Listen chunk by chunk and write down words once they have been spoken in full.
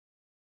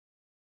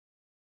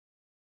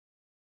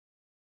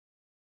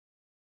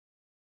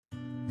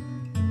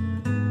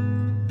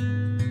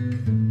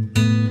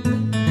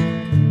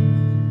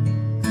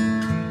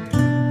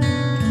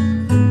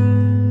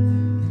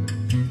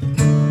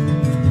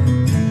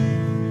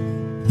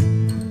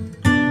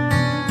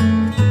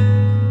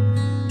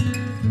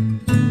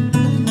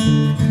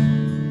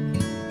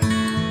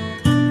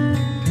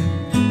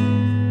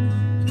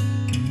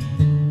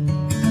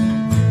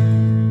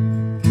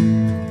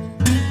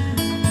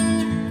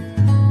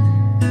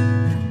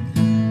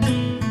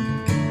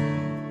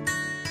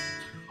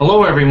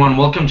everyone.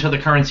 Welcome to the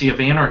Currency of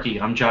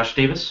Anarchy. I'm Josh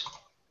Davis.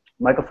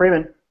 Michael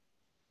Freeman.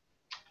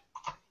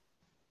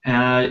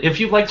 If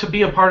you'd like to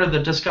be a part of the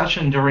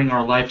discussion during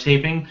our live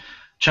taping,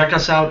 check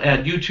us out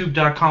at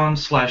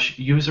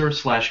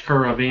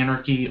youtube.com/user/Cur of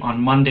Anarchy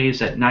on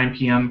Mondays at 9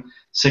 p.m.,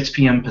 6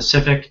 p.m.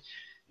 Pacific.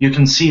 You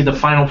can see the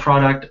final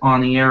product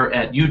on the air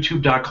at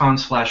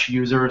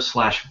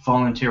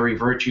youtube.com/user/Voluntary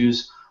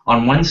Virtues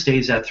on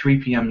Wednesdays at 3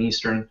 p.m.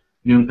 Eastern,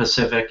 noon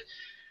Pacific.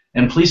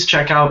 And please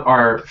check out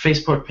our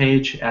Facebook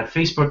page at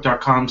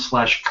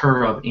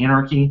facebook.com/Cur of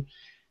Anarchy.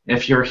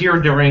 If you're here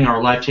during our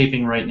live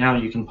taping right now,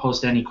 you can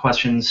post any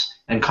questions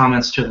and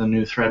comments to the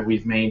new thread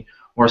we've made,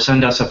 or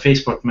send us a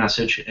Facebook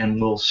message,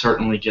 and we'll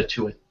certainly get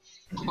to it.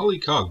 Holly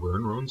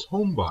Cogburn runs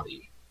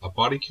Homebody, a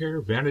body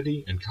care,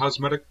 vanity, and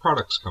cosmetic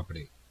products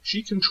company.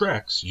 She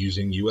contracts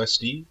using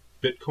USD,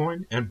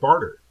 Bitcoin, and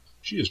barter.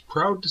 She is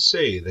proud to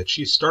say that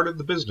she started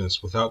the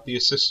business without the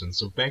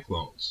assistance of bank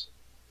loans.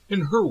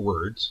 In her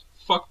words,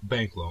 fuck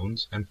bank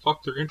loans and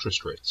fuck their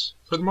interest rates.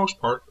 For the most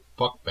part,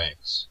 fuck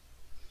banks.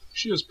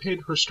 She has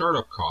paid her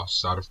startup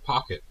costs out of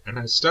pocket and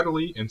has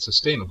steadily and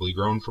sustainably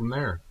grown from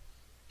there.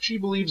 She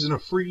believes in a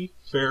free,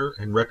 fair,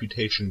 and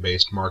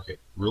reputation-based market,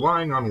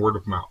 relying on word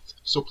of mouth.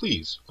 So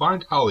please,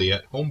 find Holly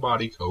at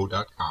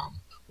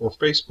homebodyco.com or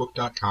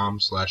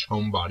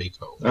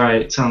facebook.com/homebodyco. All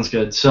right, sounds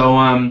good. So,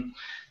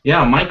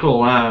 yeah,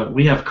 Michael,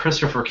 we have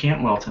Christopher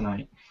Cantwell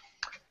tonight.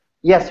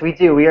 Yes, we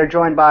do. We are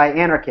joined by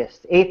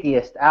anarchist,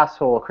 atheist,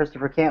 asshole,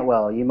 Christopher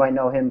Cantwell. You might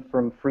know him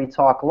from Free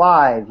Talk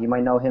Live. You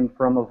might know him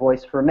from A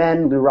Voice for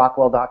Men,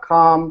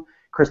 LouRockwell.com,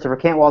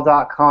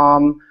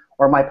 ChristopherCantwell.com,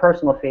 or my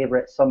personal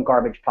favorite, Some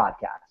Garbage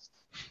Podcast.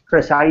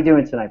 Chris, how are you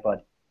doing tonight,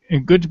 bud?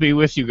 Good to be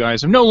with you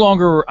guys. I'm no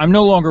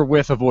longer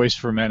with A Voice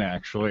for Men,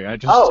 actually. I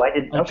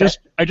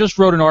just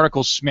wrote an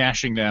article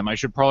smashing them. I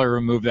should probably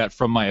remove that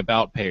from my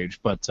about page,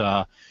 but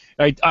I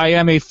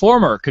am a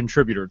former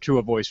contributor to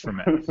A Voice for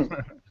Men.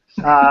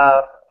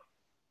 All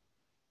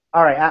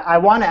right, I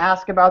want to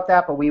ask about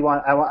that, but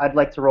I'd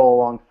like to roll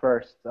along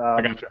first.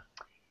 I gotcha.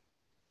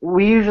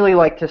 We usually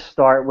like to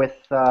start with,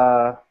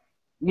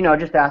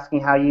 just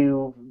asking how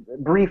you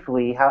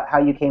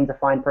came to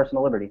find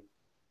personal liberty.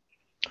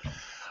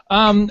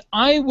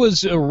 I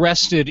was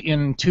arrested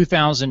in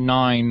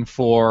 2009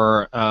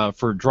 for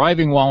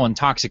driving while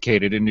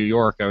intoxicated in New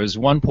York. I was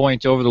 1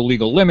 point over the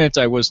legal limit.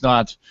 I was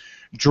not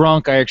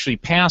drunk. I actually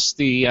passed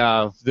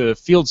the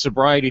field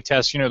sobriety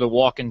test, the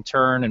walk and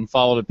turn and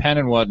follow the pen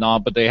and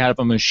whatnot, but they have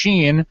a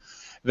machine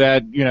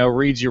that,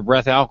 reads your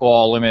breath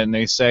alcohol limit, and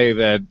they say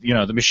that,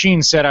 the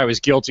machine said I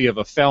was guilty of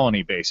a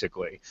felony,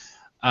 basically.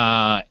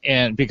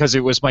 And because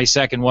it was my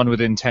second one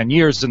within 10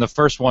 years, and the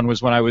first one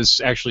was when I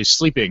was actually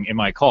sleeping in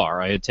my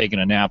car. I had taken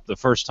a nap the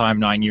first time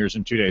 9 years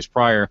and 2 days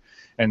prior,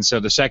 and so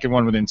the second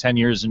one within 10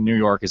 years in New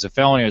York is a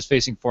felony. I was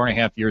facing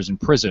 4.5 years in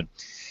prison.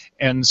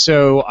 And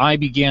so I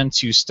began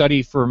to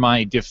study for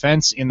my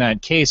defense in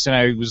that case, and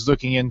I was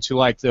looking into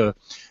the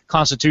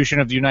Constitution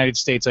of the United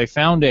States. I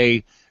found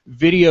a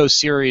video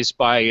series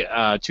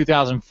by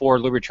 2004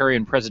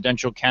 Libertarian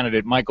presidential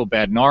candidate Michael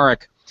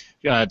Badnarik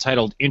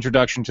titled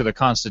Introduction to the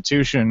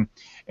Constitution,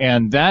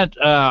 and that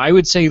I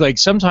would say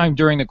sometime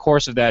during the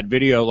course of that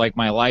video,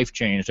 my life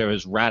changed. I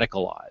was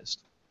radicalized.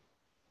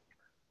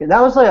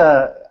 That was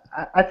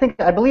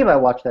I believe I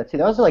watched that too.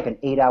 That was an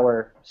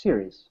 8-hour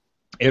series.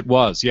 It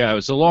was, yeah. It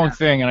was a long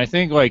thing, and I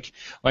think I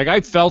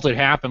felt it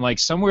happen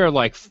somewhere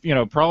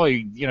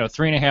probably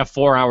 3.5,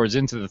 4 hours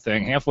into the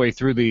thing, halfway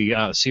through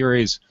the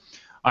series.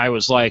 I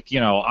was I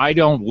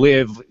don't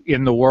live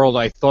in the world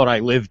I thought I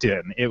lived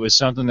in. It was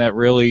something that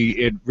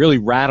really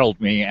rattled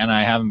me, and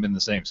I haven't been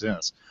the same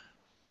since.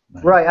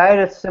 Right, I had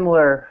a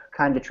similar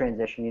kind of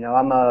transition.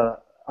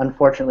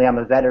 Unfortunately I'm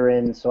a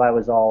veteran, so I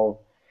was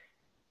all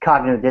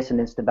cognitive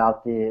dissonance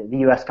about the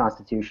U.S.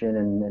 Constitution,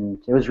 and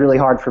it was really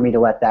hard for me to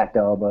let that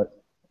go, but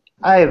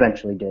I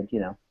eventually did,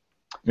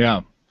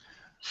 Yeah.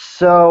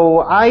 So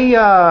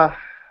I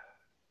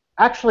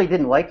actually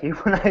didn't like you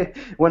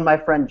when my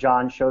friend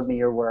John showed me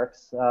your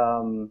works.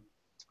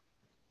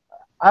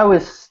 I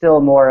was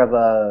still more of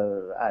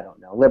a,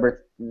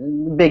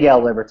 big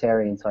L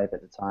libertarian type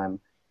at the time.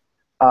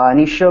 And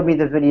he showed me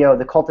the video,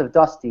 The Cult of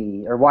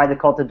Dusty, or Why the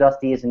Cult of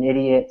Dusty is an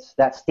Idiot,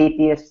 that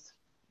Statheist.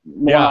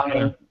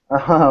 Yeah.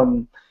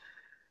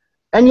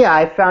 And yeah,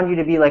 I found you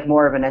to be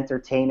more of an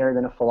entertainer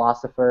than a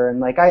philosopher,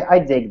 and I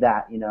dig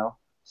that,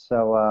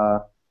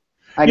 So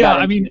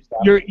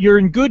you're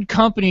in good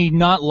company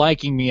not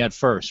liking me at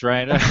first,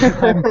 right?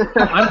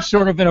 I'm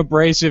sort of an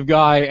abrasive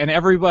guy, and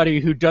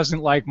everybody who doesn't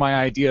like my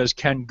ideas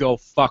can go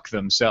fuck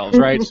themselves,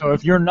 right? So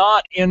if you're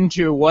not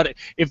into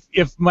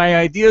if my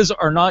ideas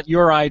are not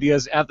your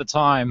ideas at the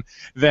time,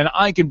 then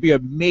I can be a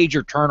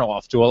major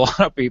turnoff to a lot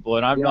of people,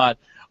 and I'm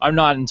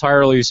not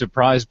entirely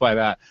surprised by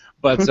that.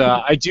 But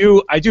I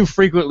do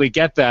frequently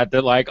get that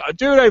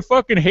dude, I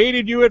fucking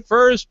hated you at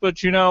first,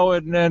 but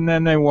and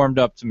then they warmed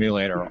up to me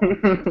later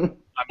on.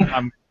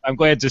 I'm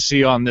glad to see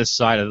you on this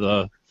side of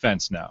the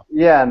fence now.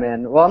 Yeah,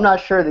 man. Well, I'm not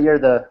sure that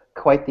you're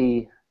quite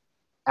the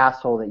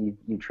asshole that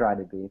you try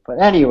to be.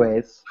 But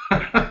anyways,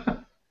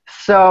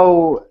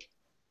 so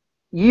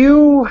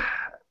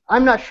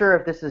I'm not sure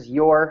if this is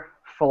your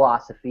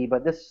philosophy,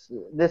 but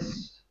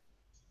this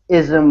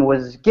ism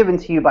was given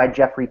to you by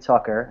Jeffrey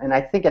Tucker, and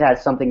I think it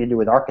has something to do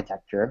with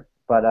architecture.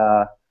 But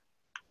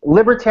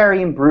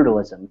libertarian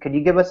brutalism. Could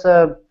you give us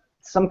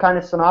some kind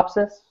of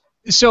synopsis?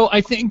 So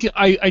I think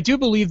I do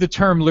believe the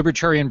term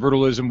libertarian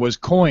brutalism was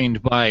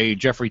coined by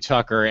Jeffrey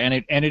Tucker,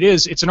 and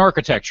it's an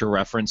architecture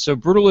reference. So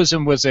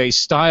brutalism was a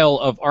style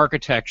of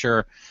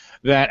architecture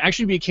that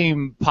actually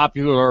became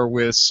popular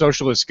with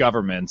socialist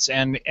governments,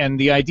 and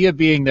the idea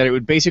being that it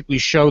would basically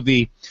show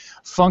the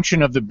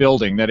function of the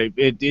building, that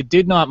it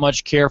did not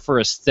much care for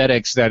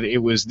aesthetics, that it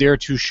was there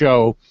to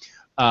show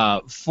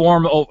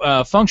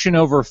function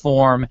over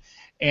form,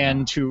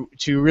 and to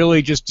really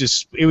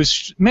it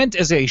was meant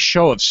as a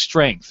show of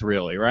strength,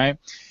 really, right?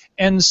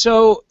 And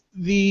so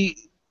the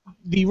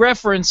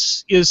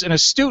reference is an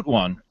astute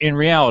one in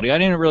reality. I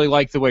didn't really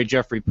like the way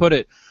Jeffrey put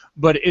it,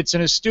 but it's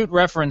an astute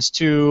reference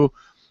to.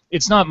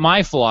 It's not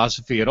my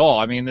philosophy at all.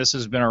 I mean, this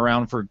has been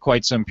around for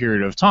quite some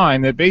period of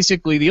time, that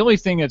basically the only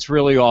thing that's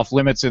really off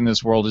limits in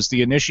this world is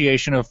the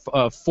initiation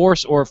of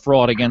force or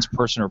fraud against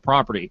person or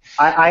property.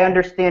 I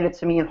understand it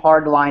to mean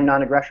hardline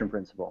non-aggression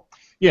principle.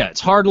 Yeah,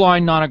 it's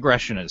hardline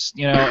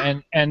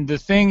non-aggressionist, and the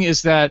thing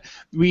is that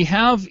we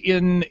have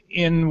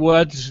in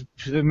what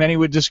many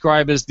would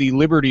describe as the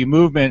liberty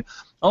movement,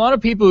 a lot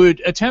of people who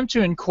attempt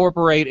to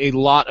incorporate a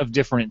lot of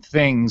different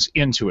things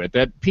into it,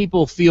 that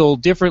people feel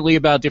differently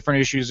about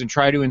different issues and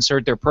try to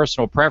insert their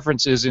personal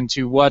preferences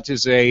into what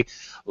is a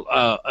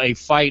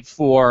fight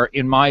for,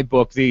 in my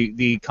book,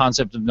 the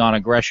concept of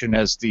non-aggression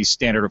as the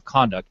standard of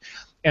conduct.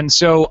 And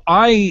so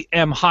I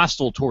am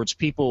hostile towards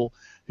people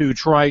who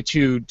try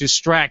to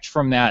distract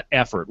from that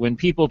effort. When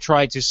people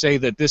try to say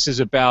that this is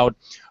about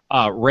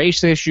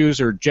race issues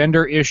or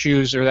gender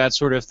issues or that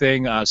sort of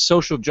thing,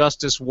 social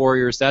justice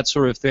warriors, that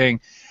sort of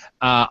thing,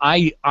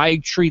 I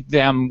treat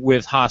them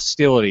with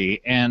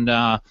hostility.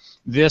 And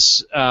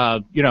this,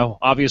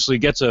 obviously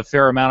gets a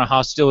fair amount of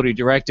hostility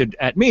directed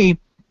at me,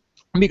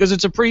 because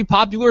it's a pretty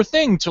popular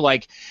thing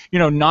to,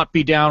 not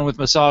be down with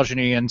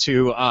misogyny and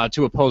to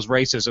oppose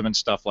racism and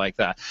stuff like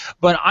that.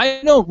 But I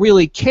don't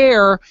really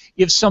care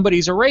if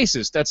somebody's a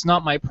racist. That's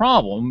not my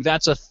problem.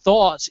 That's a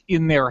thought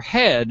in their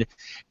head,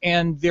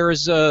 and there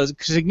is a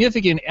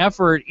significant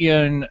effort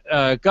in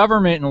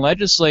government and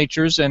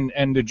legislatures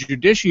and the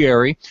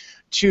judiciary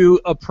to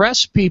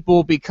oppress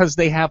people because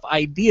they have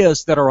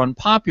ideas that are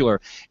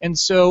unpopular. And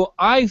so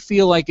I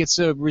feel like it's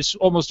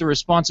almost a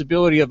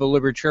responsibility of a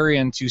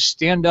libertarian to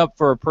stand up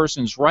for a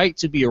person's right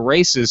to be a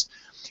racist.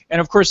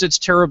 And of course it's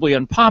terribly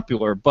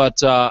unpopular,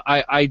 but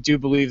I do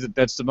believe that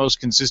that's the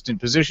most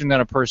consistent position that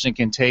a person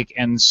can take,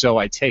 and so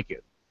I take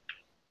it.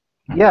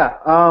 Yeah,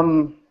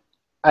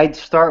 I'd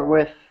start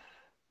with,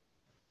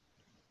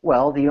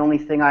 well, the only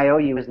thing I owe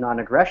you is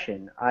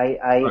non-aggression.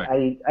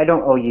 I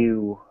don't owe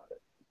you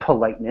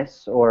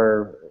politeness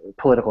or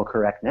political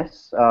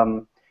correctness,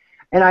 and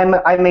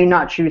I may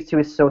not choose to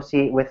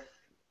associate with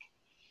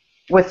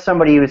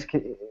somebody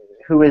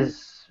who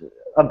is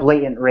a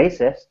blatant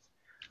racist.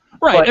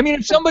 Right. I mean,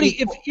 if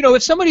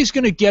somebody's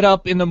going to get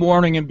up in the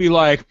morning and be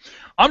like,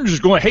 I'm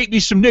just going to hate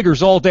me some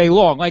niggers all day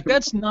long, like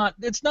it's not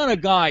a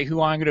guy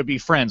who I'm going to be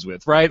friends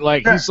with, right?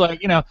 Like He's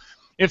like,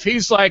 if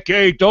he's like,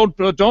 hey, don't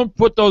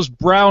put those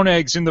brown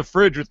eggs in the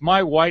fridge with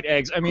my white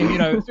eggs. I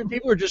mean, if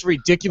people are just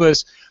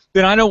ridiculous,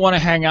 then I don't want to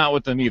hang out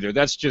with them either.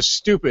 That's just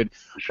stupid.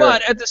 Sure.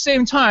 But at the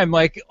same time,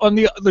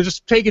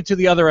 just take it to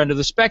the other end of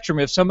the spectrum.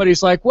 If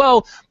somebody's like,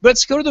 well,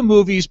 let's go to the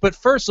movies, but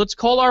first let's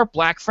call our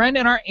black friend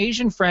and our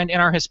Asian friend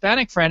and our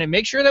Hispanic friend and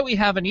make sure that we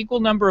have an equal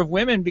number of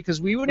women, because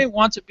we wouldn't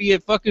want to be a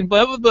fucking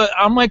blah, blah, blah.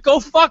 I'm like,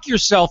 go fuck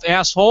yourself,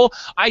 asshole.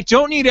 I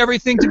don't need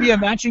everything to be a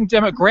matching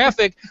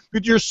demographic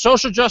with your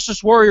social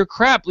justice warrior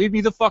crap. Leave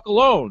me the fuck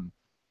alone.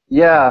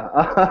 Yeah,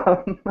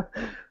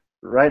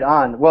 right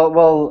on.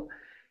 Well,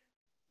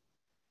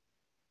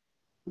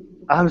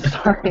 I'm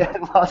sorry, I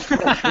lost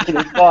my train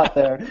of thought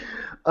there.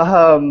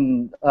 I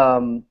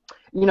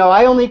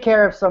only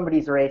care if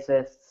somebody's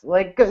racist.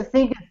 Like,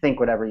 think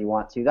whatever you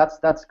want to.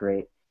 That's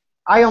great.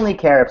 I only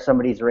care if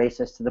somebody's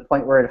racist to the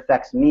point where it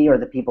affects me or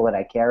the people that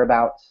I care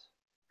about,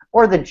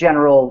 or the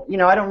general.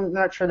 I'm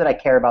not sure that I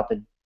care about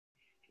the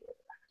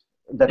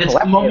it's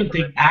the moment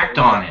they act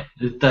on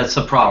it that's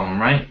the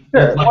problem, right?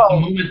 Sure. Like the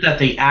moment that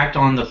they act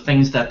on the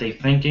things that they're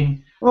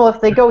thinking. Well, if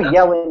they go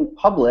yell in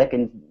public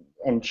and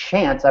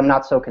chant, I'm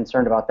not so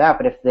concerned about that.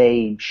 But if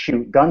they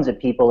shoot guns at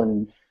people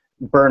and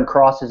burn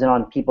crosses in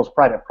on people's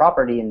private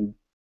property and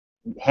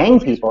hang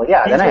people, then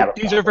I have a problem.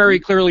 These are very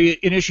clearly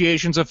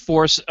initiations of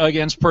force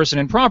against person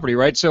and property,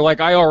 right? So,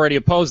 I already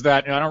oppose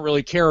that, and I don't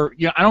really care.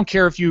 I don't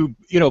care if you,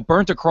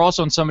 burnt a cross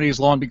on somebody's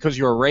lawn because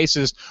you're a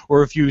racist,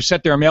 or if you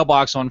set their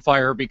mailbox on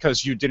fire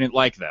because you didn't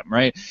like them,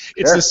 right?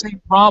 It's the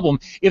same problem.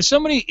 If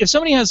somebody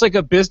has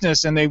a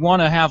business and they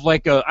want to have I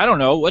don't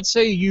know, let's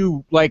say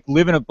you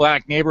live in a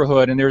black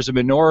neighborhood and there's a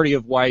minority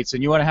of whites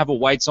and you want to have a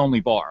whites only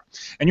bar,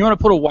 and you want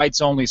to put a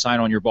whites only sign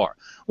on your bar.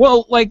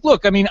 Well, like,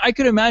 look, I mean, I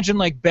could imagine,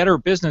 like, better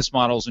business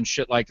models and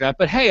shit like that,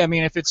 but hey, I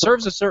mean, if it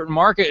serves a certain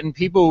market and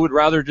people would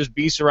rather just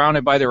be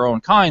surrounded by their own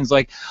kinds,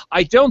 like,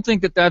 I don't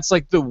think that that's,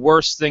 like, the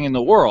worst thing in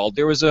the world.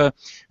 There was an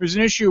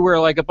issue where,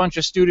 like, a bunch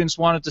of students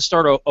wanted to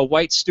start a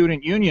white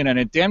student union, and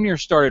it damn near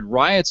started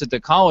riots at the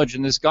college,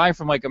 and this guy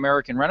from, like,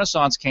 American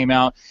Renaissance came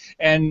out,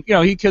 and, you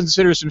know, he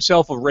considers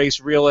himself a race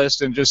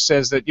realist and just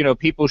says that, you know,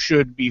 people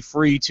should be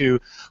free to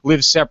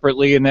live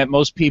separately, and that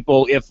most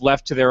people, if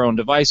left to their own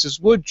devices,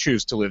 would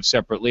choose to live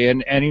separately.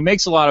 And he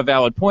makes a lot of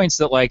valid points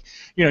that, like,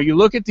 you know, you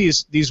look at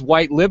these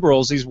white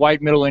liberals, these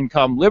white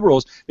middle-income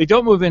liberals, they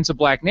don't move into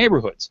black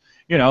neighborhoods.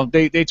 You know,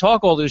 they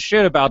talk all this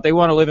shit about they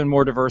want to live in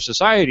more diverse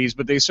societies,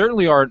 but they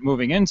certainly aren't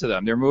moving into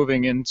them. They're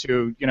moving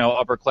into, you know,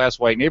 upper-class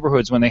white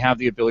neighborhoods when they have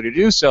the ability to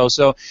do so.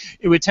 So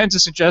it would tend to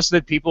suggest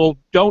that people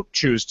don't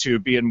choose to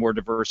be in more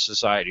diverse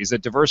societies,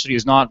 that diversity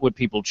is not what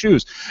people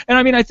choose. And,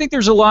 I mean, I think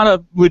there's a lot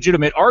of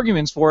legitimate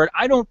arguments for it.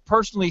 I don't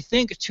personally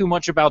think too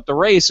much about the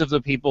race of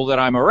the people that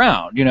I'm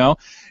around, you know,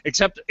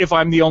 except if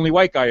I'm the only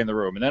white guy in the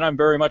room, and then I'm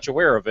very much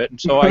aware of it, and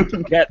so I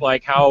can get,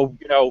 like, how,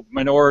 you know,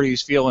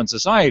 minorities feel in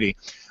society.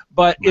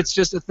 But it's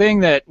just a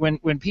thing that when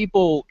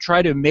people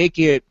try to make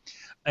it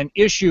an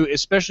issue,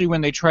 especially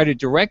when they try to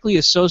directly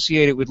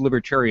associate it with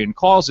libertarian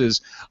causes,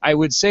 I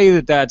would say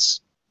that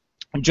that's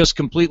just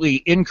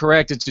completely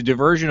incorrect. It's a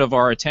diversion of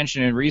our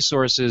attention and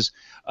resources,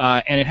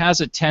 and it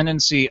has a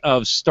tendency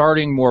of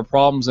starting more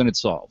problems than it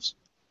solves.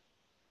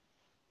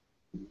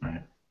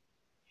 Right.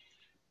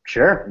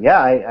 Sure.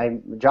 Yeah.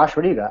 Josh,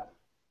 what do you got?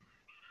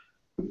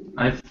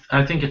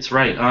 I think it's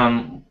right.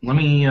 Let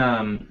me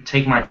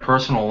take my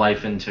personal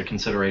life into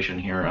consideration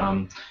here.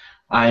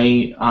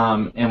 I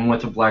am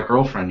with a black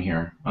girlfriend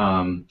here.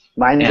 Mine's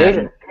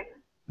Asian.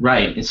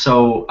 Right.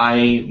 So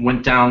I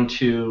went down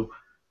to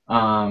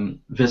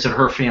visit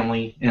her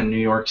family in New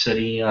York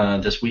City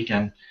this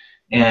weekend,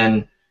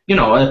 and you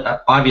know,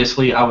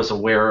 obviously I was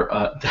aware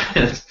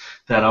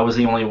that I was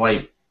the only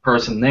white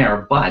person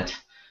there, but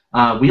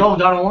we all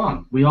got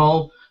along. We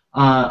all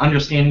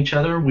understand each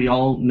other. We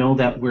all know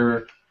that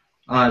we're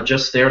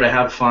just there to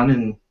have fun,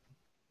 and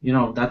you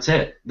know, that's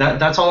it.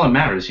 That's all that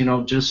matters. You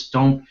know, just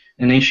don't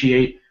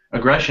initiate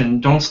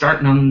aggression. Don't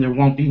start none. There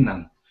won't be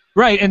none.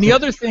 Right, and the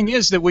other thing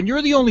is that when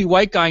you're the only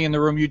white guy in the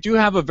room, you do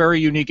have a very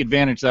unique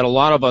advantage that a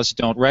lot of us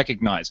don't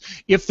recognize.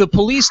 If the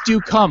police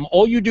do come,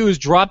 all you do is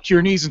drop to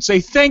your knees and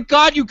say, "Thank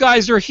God you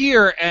guys are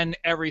here," and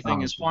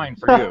everything is fine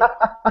for you.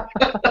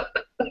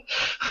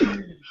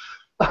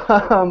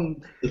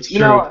 It's true. You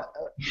know,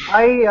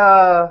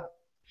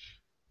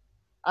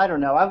 I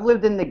don't know. I've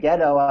lived in the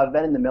ghetto. I've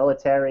been in the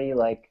military.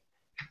 Like,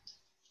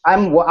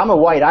 I'm a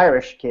white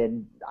Irish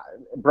kid,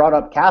 brought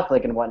up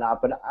Catholic and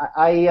whatnot. But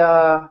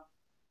I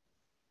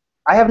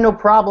have no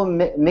problem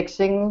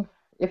mixing,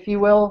 if you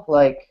will.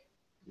 Like,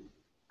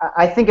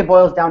 I think it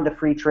boils down to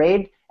free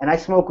trade, and I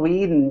smoke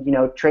weed and, you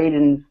know, trade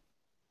in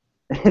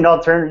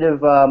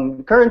alternative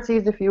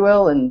currencies, if you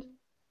will, and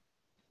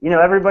you know,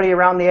 everybody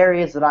around the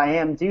areas that I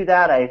am do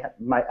that.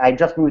 I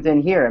just moved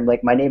in here, and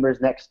like my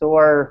neighbors next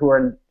door who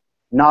are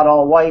not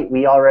all white,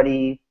 we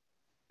already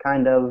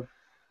kind of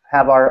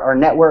have our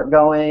network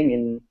going,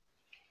 and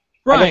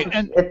right,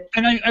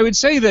 and I would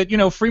say that, you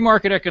know, free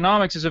market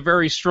economics is a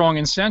very strong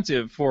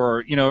incentive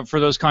for, you know, for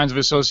those kinds of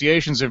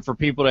associations and for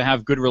people to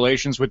have good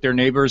relations with their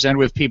neighbors and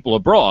with people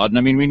abroad. And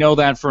I mean, we know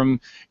that from,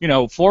 you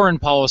know, foreign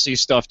policy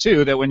stuff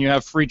too, that when you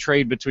have free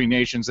trade between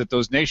nations, that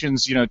those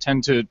nations, you know,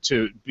 tend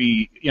to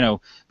be, you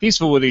know,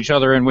 peaceful with each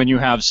other, and when you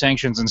have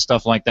sanctions and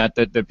stuff like that,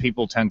 that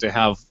people tend to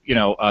have, you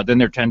know, then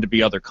there tend to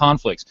be other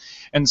conflicts.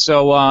 And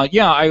so,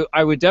 yeah,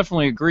 I would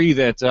definitely agree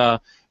that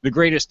the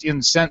greatest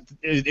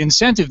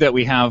incentive that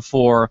we have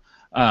for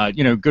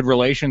you know, good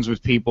relations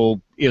with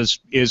people is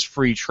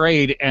free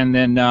trade, and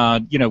then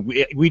you know,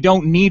 we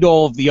don't need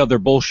all of the other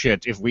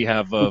bullshit if we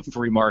have a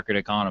free market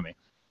economy.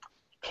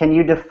 Can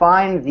you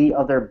define the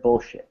other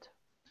bullshit?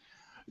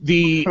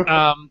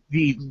 I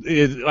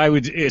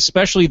would,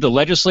 especially the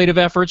legislative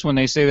efforts, when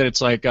they say that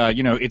it's like,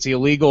 you know, it's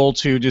illegal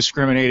to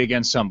discriminate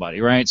against somebody,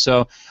 right?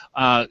 So,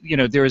 you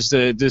know, there's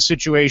the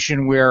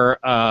situation where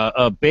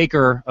a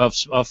baker of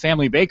a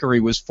family bakery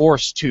was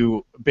forced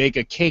to bake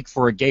a cake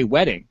for a gay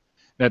wedding,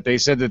 that they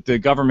said that the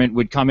government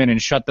would come in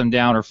and shut them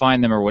down or fine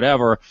them or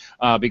whatever,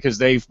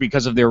 because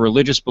of their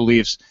religious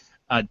beliefs,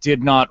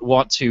 did not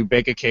want to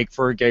bake a cake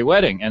for a gay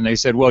wedding. And they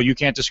said, well, you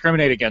can't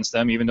discriminate against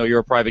them. Even though you're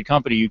a private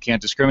company, you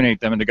can't discriminate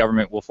them, and the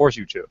government will force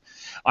you to.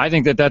 I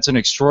think that that's an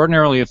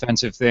extraordinarily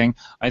offensive thing.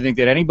 I think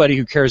that anybody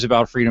who cares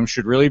about freedom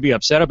should really be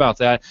upset about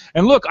that.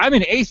 And look, I'm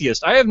an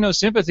atheist. I have no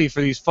sympathy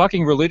for these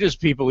fucking religious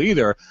people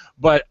either,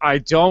 but I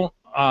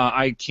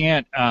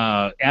can't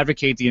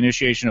advocate the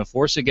initiation of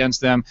force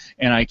against them,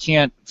 and I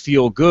can't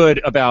feel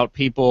good about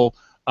people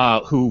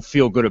who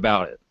feel good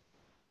about it.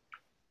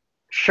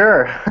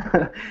 Sure.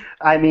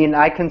 I mean,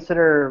 I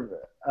consider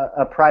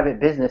a private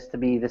business to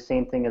be the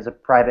same thing as a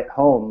private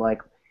home. Like,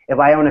 if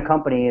I own a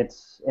company,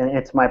 it's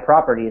my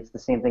property. It's the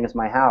same thing as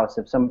my house.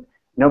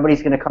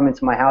 Nobody's going to come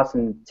into my house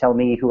and tell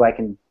me who I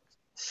can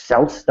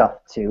sell stuff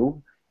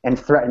to and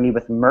threaten me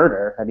with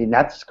murder. I mean,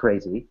 that's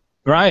crazy.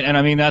 Right, and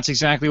I mean that's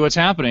exactly what's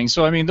happening.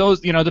 So I mean those,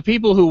 the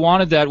people who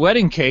wanted that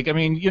wedding cake, I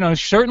mean,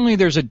 certainly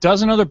there's a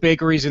dozen other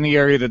bakeries in the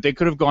area that they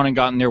could have gone and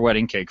gotten their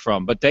wedding cake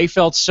from, but they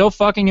felt so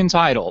fucking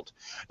entitled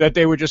that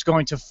they were just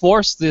going to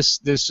force this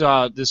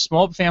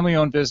small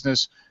family-owned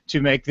business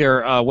to make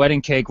their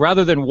wedding cake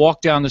rather than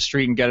walk down the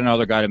street and get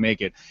another guy to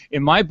make it.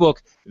 In my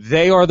book,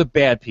 they are the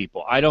bad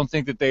people. I don't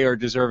think that they are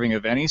deserving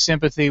of any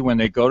sympathy when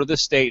they go to the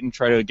state and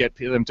try to get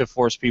them to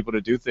force people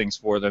to do things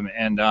for them.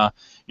 And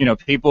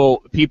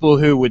people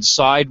who would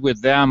side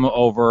with them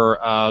over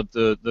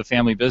the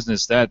family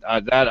business, that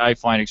I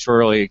find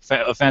extraordinarily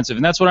offensive,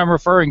 and that's what I'm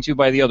referring to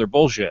by the other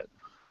bullshit.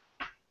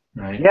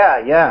 Right.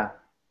 Yeah.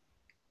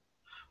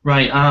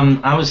 Right.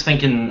 I was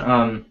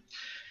thinking.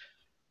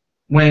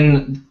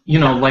 When,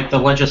 like the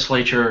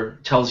legislature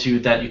tells you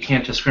that you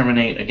can't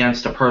discriminate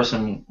against a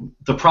person,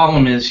 the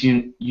problem is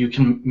you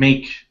can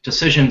make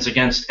decisions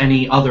against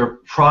any other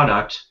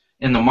product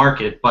in the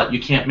market, but you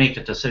can't make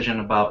a decision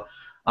about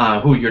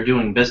who you're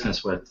doing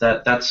business with.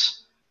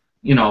 That's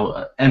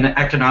an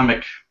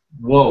economic,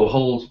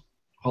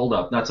 hold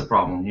up, that's a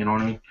problem, you know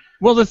what I mean?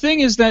 Well, the thing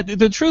is that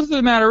the truth of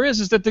the matter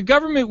is that the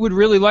government would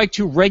really like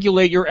to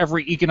regulate your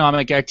every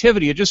economic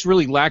activity. It just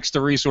really lacks the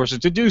resources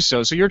to do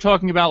so. So you're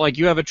talking about like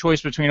you have a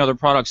choice between other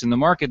products in the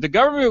market. The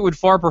government would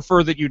far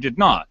prefer that you did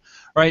not,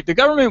 right? The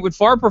government would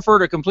far prefer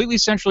to completely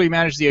centrally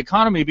manage the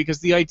economy because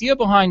the idea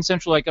behind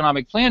central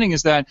economic planning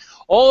is that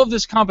all of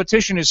this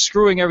competition is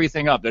screwing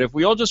everything up, that if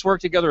we all just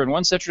work together in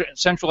one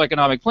central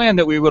economic plan,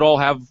 that we would all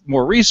have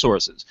more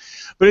resources.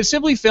 But it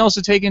simply fails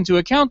to take into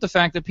account the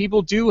fact that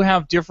people do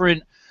have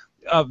different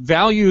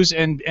values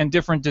and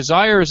different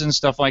desires and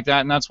stuff like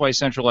that, and that's why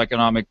central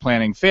economic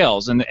planning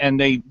fails. And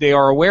they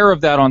are aware of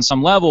that on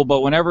some level,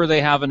 but whenever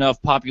they have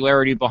enough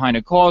popularity behind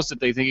a cause that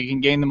they think it can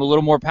gain them a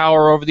little more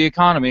power over the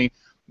economy,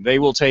 they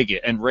will take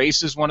it. And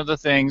race is one of the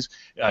things,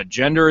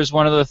 gender is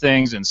one of the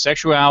things, and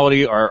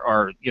sexuality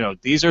are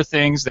these are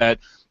things that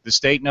the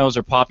state knows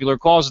are popular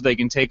causes they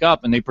can take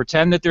up, and they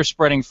pretend that they're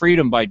spreading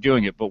freedom by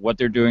doing it, but what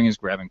they're doing is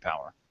grabbing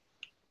power.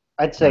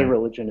 I'd say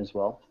religion as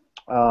well.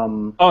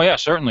 Oh yeah,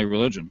 certainly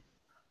religion.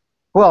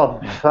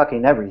 Well,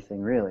 fucking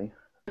everything, really.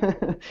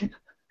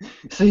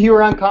 So you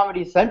were on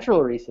Comedy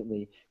Central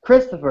recently.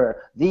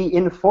 Christopher, the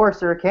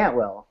enforcer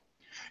Cantwell.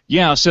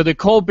 Yeah, so the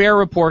Colbert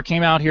Report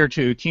came out here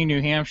to Keene,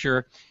 New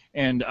Hampshire,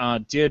 and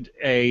did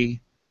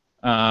an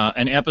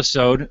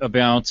episode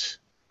about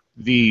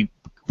the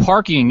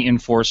parking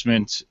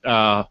enforcement.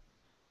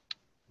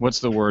 What's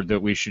the word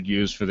that we should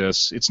use for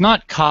this? It's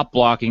not cop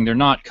blocking. They're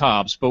not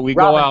cops, but we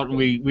go out and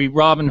we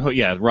Robin Hood.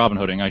 Yeah, Robin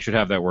Hooding. I should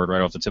have that word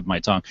right off the tip of my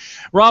tongue.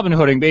 Robin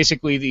Hooding,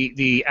 basically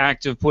the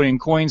act of putting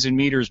coins in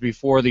meters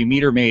before the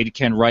meter maid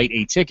can write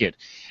a ticket.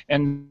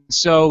 And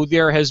so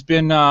there has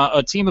been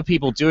a team of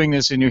people doing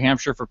this in New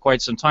Hampshire for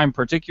quite some time,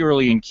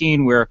 particularly in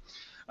Keene, where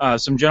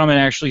some gentlemen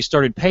actually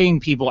started paying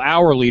people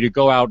hourly to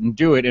go out and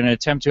do it in an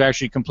attempt to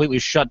actually completely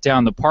shut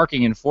down the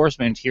parking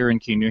enforcement here in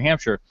Keene, New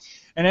Hampshire.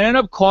 And it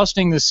ended up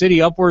costing the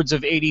city upwards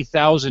of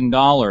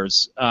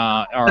 $80,000,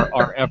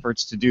 our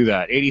efforts to do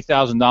that,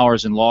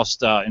 $80,000 in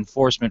lost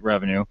enforcement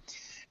revenue.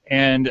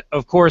 And,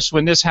 of course,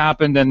 when this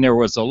happened, then there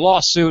was a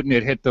lawsuit, and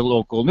it hit the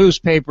local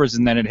newspapers,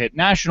 and then it hit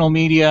national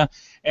media.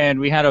 And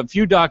we had a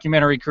few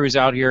documentary crews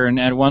out here, and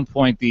at one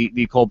point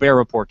the Colbert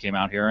Report came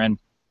out here. And,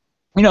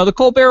 the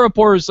Colbert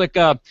Report is like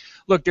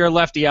look, they're a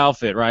lefty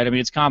outfit, right? I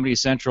mean, it's Comedy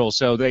Central,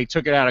 so they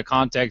took it out of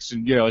context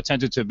and,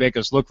 attempted to make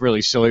us look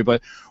really silly.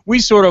 But we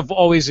sort of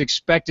always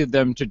expected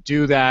them to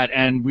do that,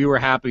 and we were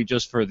happy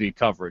just for the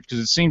coverage because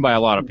it's seen by a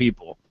lot of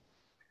people.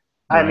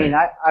 I mean,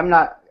 I'm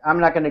not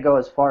going to go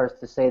as far as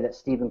to say that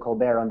Stephen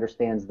Colbert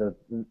understands the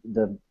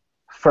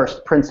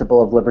first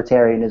principle of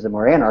libertarianism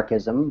or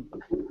anarchism.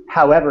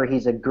 However,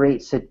 he's a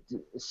great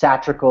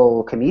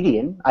satirical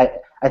comedian. I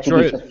think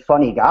he's a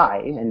funny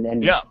guy,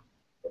 and yeah.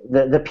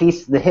 The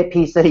hit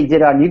piece that he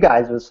did on you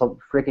guys was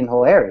freaking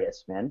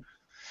hilarious, man.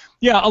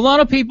 Yeah, a lot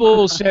of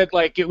people said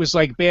like it was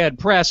like bad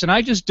press, and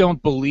I just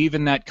don't believe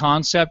in that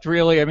concept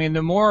really. I mean,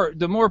 the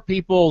more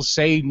people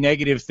say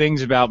negative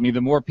things about me, the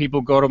more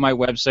people go to my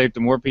website, the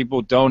more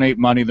people donate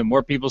money, the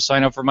more people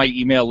sign up for my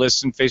email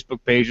list and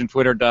Facebook page and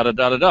Twitter,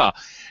 da.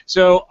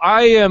 So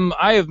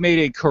I have made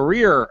a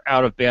career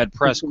out of bad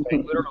press,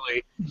 quite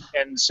literally,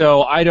 and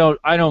so I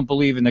don't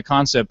believe in the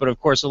concept. But of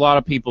course, a lot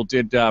of people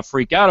did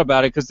freak out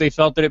about it because they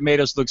felt that it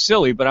made us look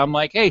silly. But I'm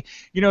like, hey,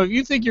 if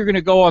you think you're going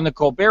to go on the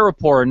Colbert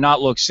Report and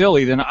not look silly,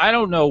 then I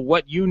don't know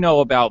what you know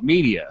about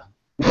media.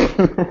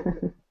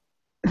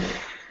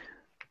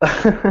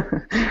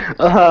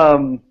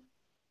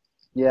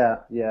 Yeah.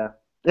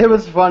 It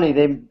was funny.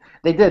 They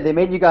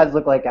made you guys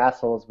look like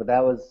assholes, but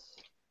that's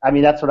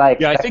what I expected.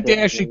 Yeah, I think they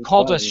actually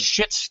called us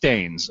shit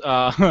stains.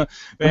 And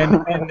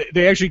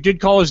they actually did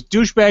call us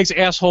douchebags,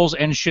 assholes,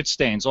 and shit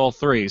stains, all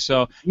three.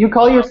 So you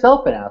call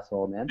yourself an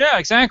asshole, man. Yeah,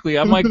 exactly.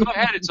 I'm like, go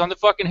ahead, it's on the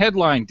fucking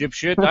headline,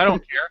 dipshit. I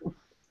don't care.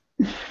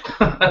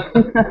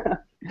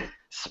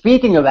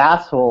 Speaking of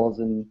assholes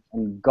and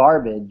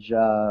garbage,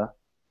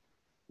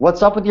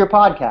 what's up with your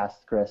podcast,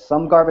 Chris?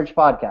 Some Garbage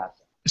Podcast.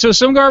 So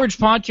Some Garbage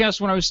Podcast,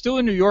 when I was still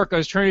in New York, I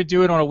was trying to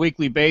do it on a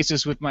weekly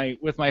basis with my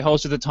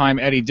host at the time,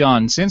 Eddie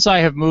Dunn. Since I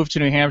have moved to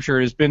New Hampshire,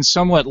 it has been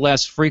somewhat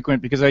less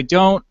frequent because I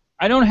don't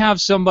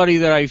have somebody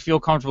that I feel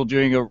comfortable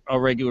doing a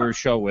regular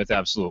show with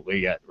absolutely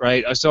yet,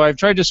 right? So I've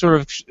tried to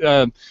sort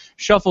of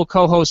shuffle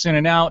co-hosts in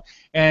and out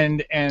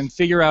and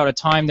figure out a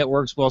time that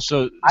works well.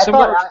 So I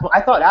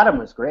thought Adam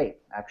was great,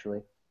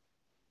 actually.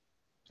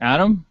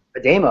 Adam?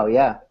 Ademo,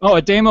 yeah. Oh,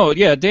 Ademo,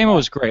 yeah, Ademo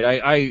is great.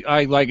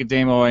 I like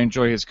Ademo. I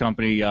enjoy his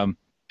company.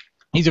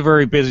 He's a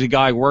very busy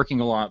guy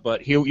working a lot,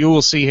 but you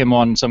will see him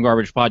on Some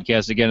Garbage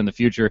Podcast again in the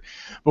future.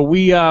 But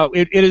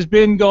it has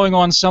been going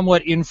on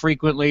somewhat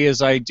infrequently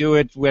as I do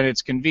it when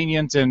it's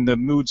convenient and the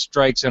mood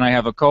strikes and I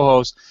have a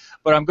co-host.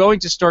 But I'm going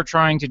to start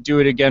trying to do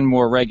it again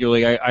more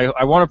regularly.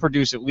 I want to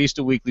produce at least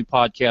a weekly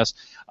podcast.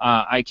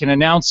 I can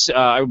announce,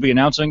 I will be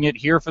announcing it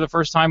here for the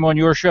first time on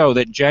your show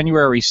that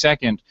January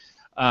 2nd,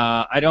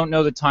 I don't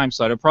know the time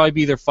slot. It'll probably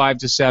be either 5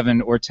 to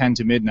 7 or 10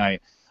 to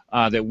midnight.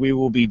 That we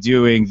will be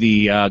doing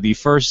the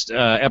first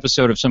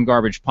episode of Some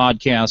Garbage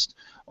Podcast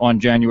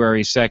on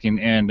January 2nd,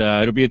 and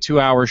it'll be a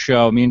 2-hour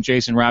show. Me and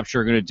Jason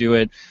Rapture are going to do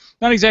it.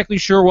 Not exactly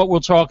sure what we'll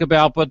talk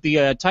about, but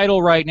the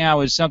title right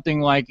now is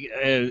something like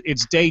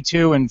it's day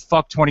 2 and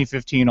fuck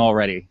 2015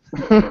 already.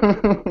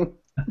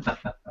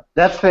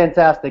 That's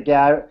fantastic.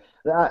 Yeah,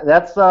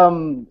 that's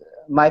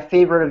my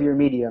favorite of your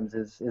mediums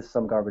is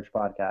Some Garbage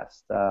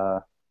Podcast.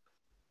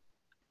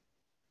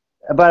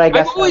 But I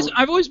guess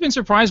I've always been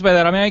surprised by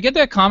that. I mean, I get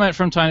that comment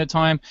from time to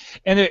time,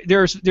 and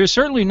there's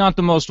certainly not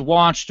the most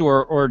watched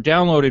or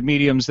downloaded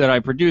mediums that I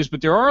produce, but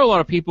there are a lot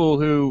of people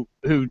who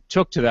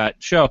took to that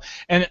show,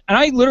 and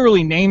I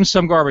literally named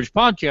Some Garbage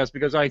Podcast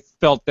because I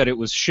felt that it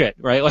was shit,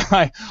 right?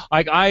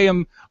 Like I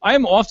am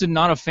often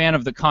not a fan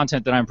of the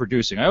content that I'm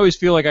producing. I always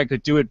feel like I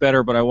could do it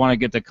better, but I want to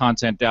get the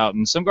content out.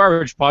 And Some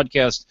Garbage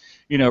Podcast,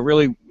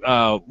 really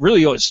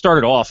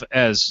started off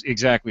as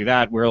exactly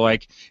that, where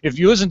like if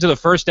you listen to the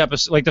first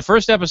episode, like the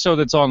first episode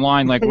that's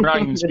online, like we're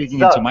not even speaking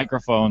into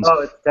microphones.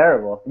 Oh, it's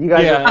terrible. You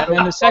guys and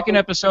then the second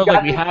episode,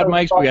 like we had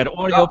mics, we had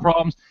audio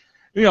problems.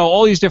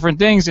 All these different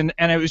things, and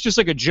it was just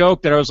like a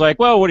joke that I was like,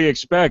 well, what do you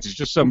expect? It's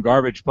just Some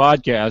Garbage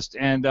Podcast.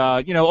 And,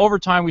 over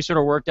time we sort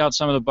of worked out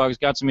some of the bugs,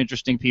 got some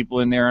interesting people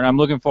in there, and I'm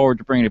looking forward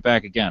to bringing it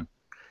back again.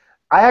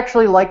 I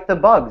actually like the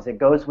bugs. It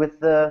goes with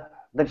the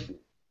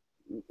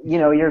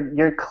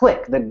your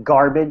click, the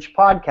garbage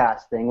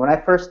podcast thing. When I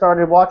first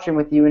started watching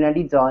with you and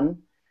Eddie Dunn,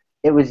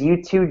 it was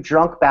you two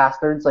drunk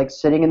bastards, like,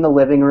 sitting in the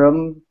living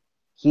room.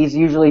 He's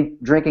usually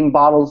drinking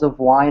bottles of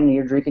wine, and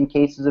you're drinking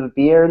cases of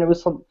beer, and it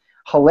was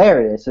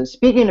hilarious. So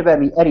speaking of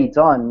Eddie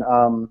Dunn,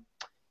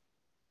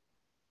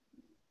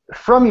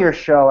 from your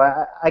show,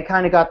 I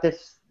kind of got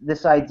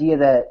this idea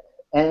that,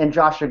 and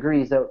Josh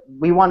agrees, that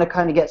we want to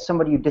kind of get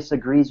somebody who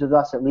disagrees with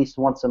us at least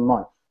once a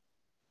month.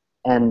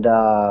 And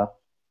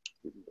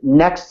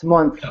next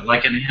month...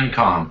 like an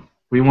ANCOM.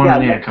 We want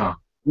an ANCOM.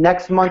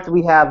 Next month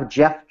we have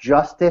Jeff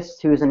Justice,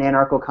 who is an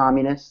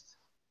anarcho-communist.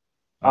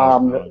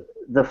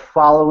 The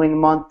following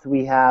month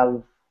we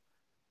have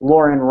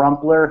Lauren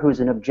Rumpler, who's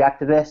an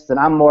objectivist, and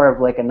I'm more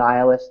of like a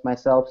nihilist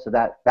myself, so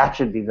that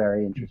should be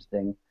very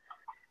interesting.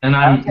 And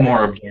I'm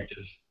more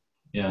objective.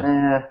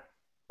 Yeah.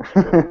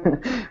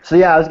 So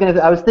yeah,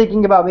 I was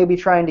thinking about maybe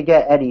trying to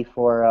get Eddie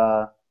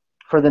for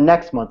the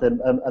next month,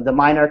 the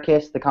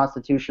minarchists, the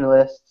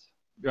constitutionalists.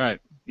 Right.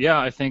 Yeah,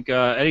 I think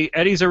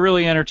Eddie's a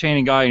really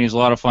entertaining guy, and he's a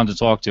lot of fun to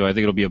talk to. I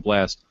think it'll be a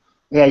blast.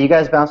 Yeah, you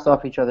guys bounced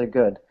off each other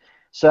good.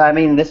 So I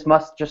mean, this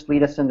must just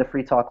lead us into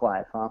Free Talk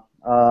Live, huh?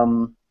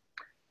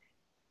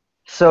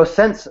 So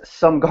since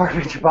Some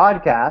Garbage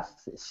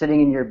Podcasts,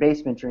 sitting in your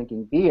basement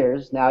drinking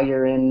beers, now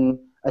you're in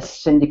a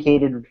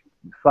syndicated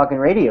fucking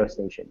radio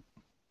station.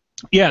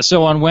 Yeah,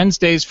 so on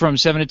Wednesdays from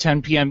 7 to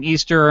 10 p.m.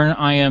 Eastern,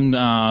 I am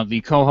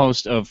the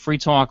co-host of Free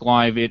Talk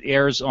Live. It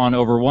airs on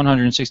over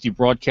 160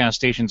 broadcast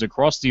stations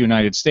across the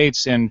United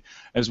States, and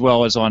as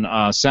well as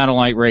on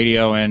satellite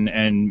radio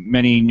and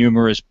many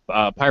numerous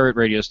pirate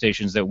radio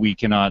stations that we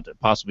cannot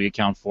possibly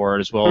account for,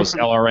 as well as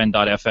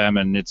LRN.FM,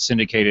 and it's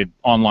syndicated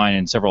online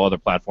in several other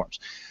platforms.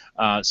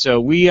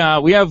 So we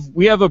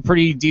have a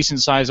pretty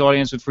decent-sized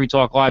audience with Free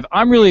Talk Live.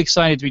 I'm really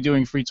excited to be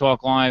doing Free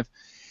Talk Live,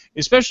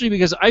 especially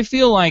because I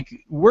feel like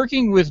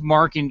working with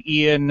Mark and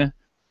Ian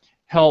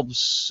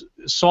helps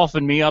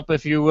soften me up,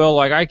 if you will.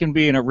 Like, I can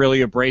be a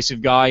really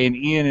abrasive guy, and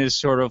Ian is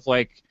sort of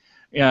like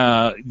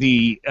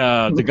the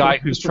guy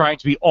who's trying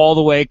to be all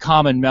the way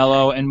calm and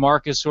mellow, and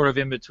Mark is sort of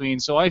in between.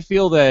 So I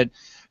feel that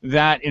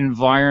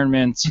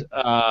environment,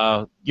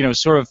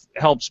 sort of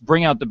helps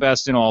bring out the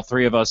best in all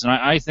three of us. And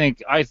I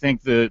think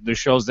the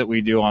shows that we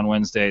do on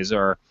Wednesdays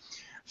are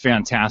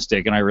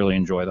fantastic, and I really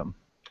enjoy them.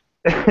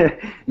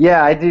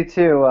 Yeah, I do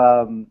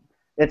too.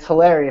 It's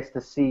hilarious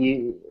to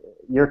see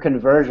your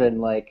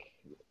conversion. Like,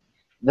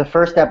 the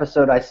first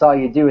episode I saw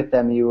you do with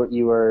them,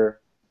 you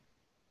were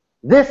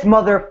this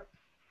mother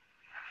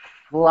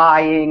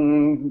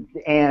flying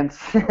ants.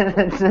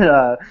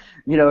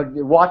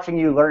 Watching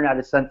you learn how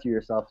to censor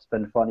yourself has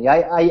been funny.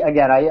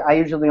 I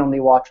usually only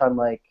watch on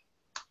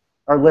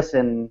or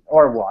listen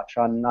or watch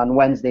on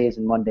Wednesdays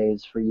and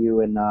Mondays for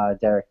you and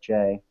Derek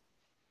J.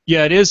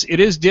 Yeah, it is.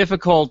 It is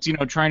difficult,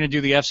 trying to do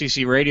the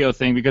FCC radio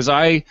thing because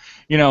I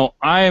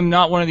am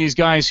not one of these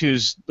guys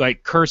who's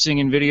like cursing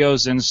in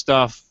videos and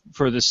stuff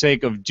for the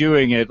sake of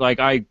doing it. Like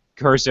I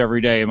curse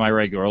every day in my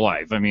regular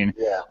life. I mean,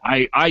 Yeah.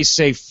 I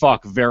say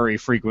fuck very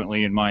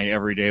frequently in my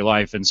everyday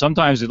life, and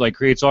sometimes it like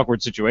creates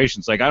awkward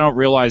situations. Like I don't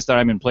realize that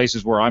I'm in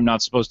places where I'm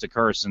not supposed to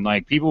curse, and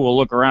like people will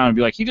look around and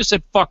be like, "He just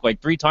said fuck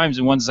like 3 times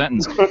in one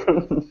sentence."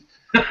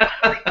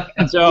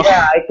 And so,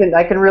 yeah,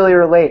 I can really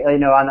relate.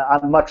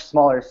 On a much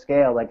smaller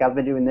scale. Like I've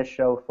been doing this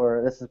show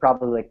this is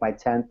probably like my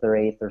 10th or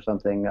 8th or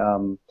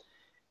something.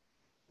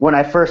 When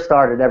I first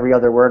started, every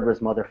other word was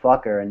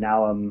motherfucker, and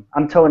now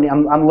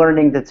I'm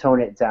learning to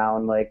tone it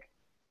down. Like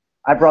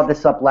I brought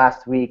this up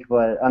last week,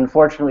 but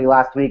unfortunately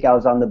last week I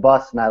was on the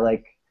bus and I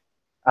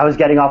was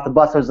getting off the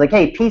bus. I was like,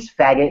 "Hey, peace,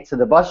 faggot," to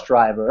the bus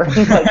driver.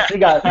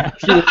 Like,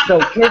 she was so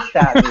pissed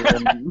at me.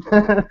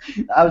 And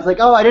I was like,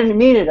 "Oh, I didn't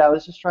mean it. I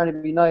was just trying to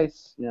be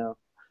nice."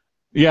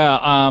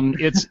 Yeah,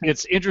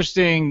 it's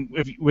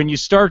interesting when you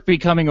start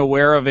becoming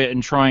aware of it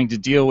and trying to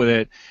deal with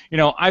it.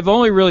 I've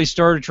only really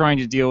started trying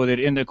to deal with it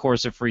in the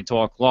course of Free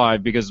Talk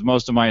Live because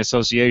most of my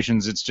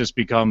associations, it's just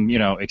become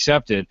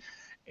accepted.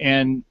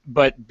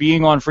 But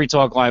being on Free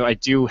Talk Live, I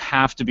do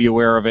have to be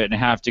aware of it and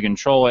have to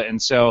control it.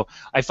 And so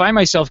I find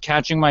myself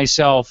catching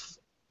myself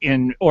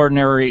in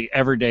ordinary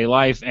everyday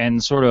life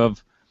and sort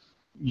of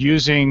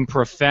using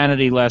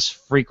profanity less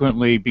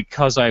frequently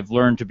because I've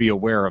learned to be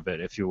aware of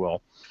it, if you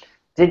will.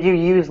 Did you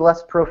use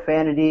less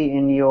profanity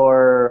in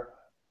your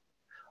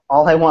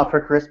 "All I Want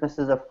for Christmas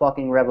is a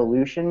Fucking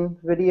Revolution"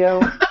 video?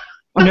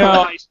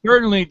 No, I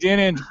certainly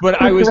didn't, but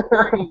I was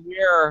very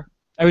aware.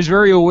 I was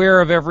very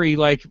aware of every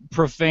like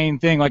profane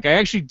thing. Like I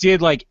actually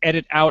did like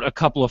edit out a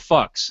couple of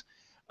fucks.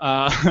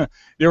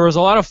 There was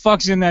a lot of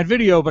fucks in that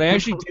video, but I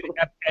actually did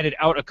edit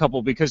out a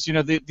couple because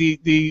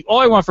the "All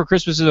I Want for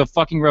Christmas is a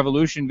Fucking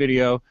Revolution"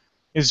 video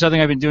is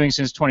something I've been doing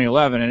since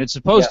 2011, and it's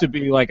supposed to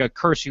be like a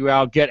curse you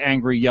out, get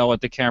angry, yell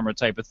at the camera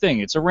type of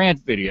thing. It's a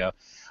rant video.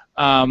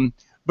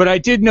 But I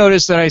did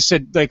notice that I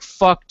said like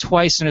fuck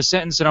twice in a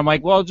sentence, and I'm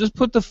like, well, just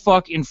put the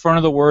fuck in front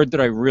of the word that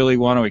I really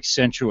want to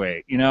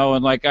accentuate,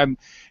 and like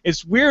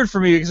it's weird for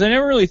me because I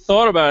never really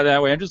thought about it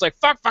that way. I'm just like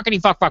fuck,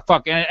 fuckity, fuck, fuck,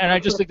 fuck, and I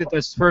just think that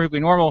that's perfectly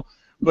normal.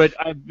 But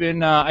I've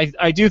been,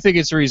 I do think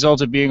it's a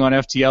result of being on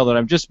FTL that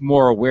I'm just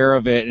more aware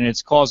of it, and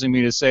it's causing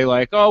me to say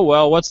like, oh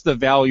well, what's the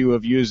value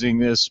of using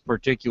this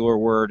particular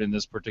word in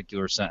this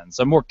particular sentence?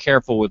 I'm more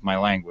careful with my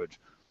language.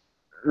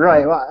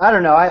 Right. Well, I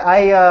don't know.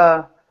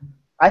 I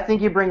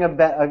think you bring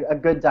a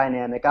good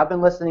dynamic. I've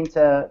been listening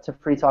to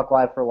Free Talk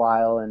Live for a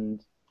while,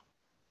 and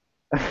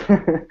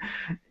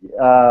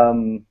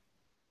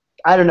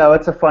I don't know.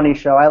 It's a funny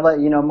show.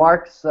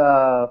 Mark's.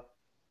 I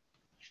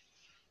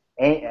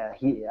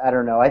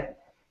don't know.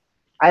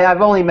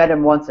 I've only met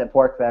him once at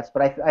PorcFest,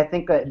 but I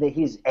think that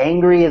he's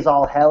angry as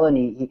all hell, and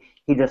he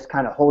just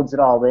kind of holds it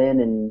all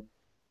in, and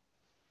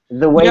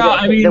the way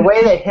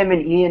that him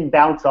and Ian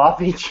bounce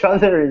off each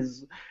other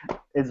is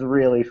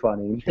really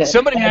funny.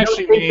 Somebody I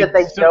actually don't think that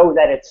they know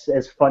that it's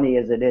as funny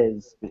as it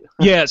is.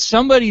 Yeah,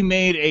 somebody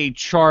made a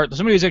chart.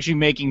 Somebody was actually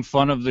making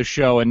fun of the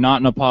show and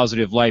not in a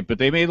positive light, but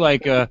they made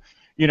like a,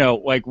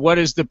 like what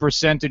is the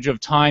percentage of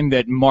time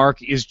that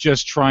Mark is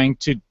just trying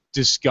to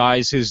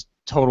disguise his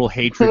total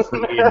hatred for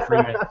Ian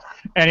Freeman,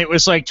 and it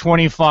was like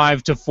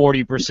 25 to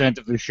 40%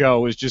 of the show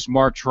was just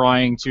Mark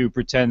trying to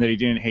pretend that he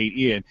didn't hate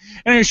Ian.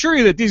 And I assure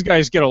you that these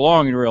guys get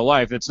along in real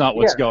life. That's not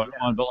what's going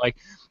on, but like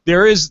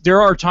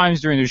there are times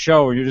during the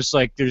show where you're just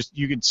like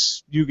you could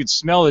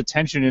smell the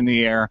tension in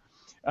the air.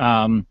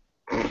 And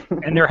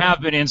there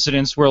have been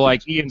incidents where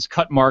like Ian's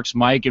cut Mark's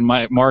mic and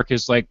Mark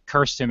has like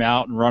cursed him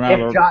out and run out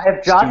of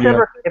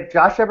if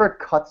Josh ever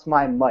cuts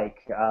my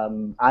mic,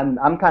 I'm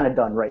kind of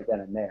done right then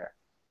and there.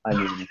 I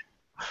mean,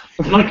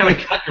 I'm not gonna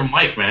cut your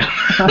mic, man.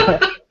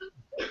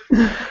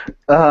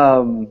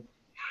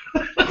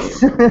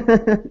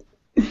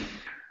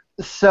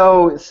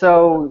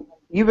 So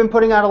you've been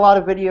putting out a lot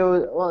of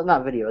videos, well,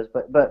 not videos,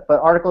 but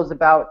articles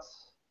about,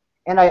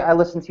 and I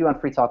listen to you on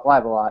Free Talk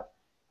Live a lot.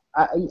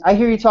 I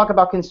hear you talk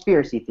about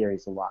conspiracy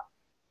theories a lot.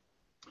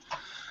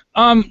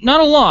 Not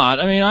a lot.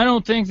 I mean, I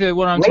don't think that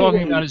what I'm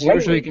talking about is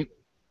usually.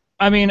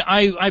 I mean,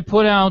 I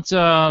put out,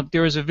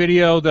 there was a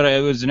video that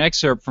it was an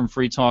excerpt from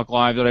Free Talk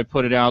Live that I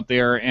put it out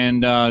there,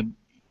 and,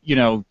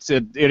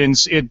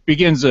 it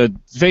begins a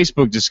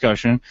Facebook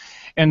discussion.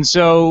 And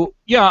so,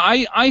 yeah,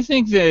 I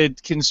think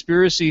that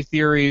conspiracy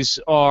theories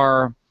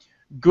are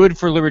good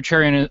for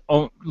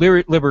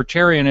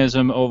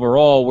libertarianism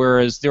overall,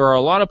 whereas there are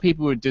a lot of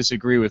people who would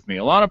disagree with me.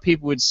 A lot of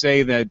people would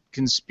say that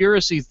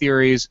conspiracy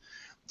theories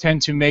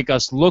tend to make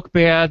us look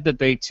bad, that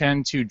they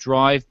tend to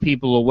drive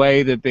people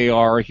away, that they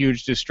are a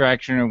huge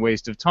distraction and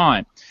waste of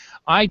time.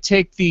 I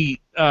take the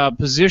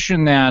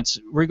position that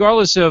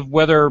regardless of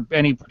whether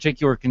any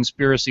particular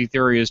conspiracy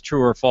theory is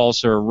true or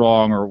false or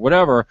wrong or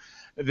whatever,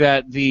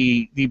 that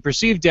the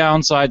perceived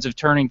downsides of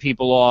turning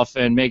people off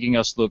and making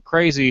us look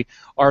crazy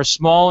are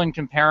small in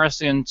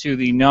comparison to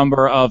the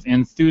number of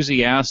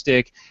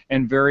enthusiastic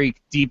and very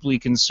deeply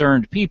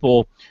concerned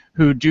people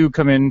who do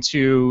come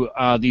into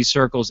these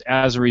circles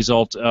as a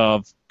result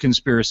of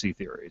conspiracy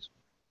theories.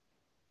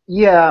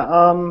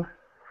 Yeah,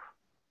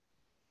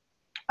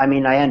 I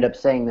mean, I end up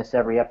saying this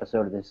every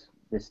episode of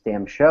this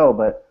damn show,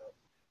 but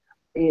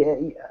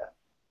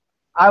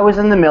I was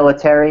in the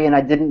military, and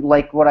I didn't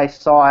like what I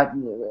saw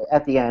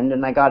at the end,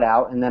 and I got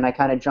out, and then I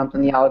kind of jumped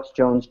on the Alex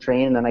Jones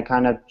train, and then I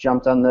kind of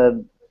jumped on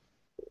the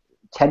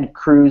Ted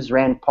Cruz,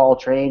 Rand Paul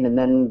train, and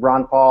then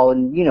Ron Paul,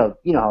 and you know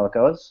how it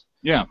goes.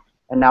 Yeah.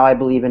 And now I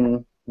believe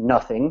in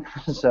nothing.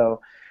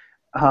 So,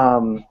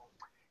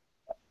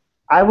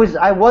 I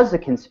was a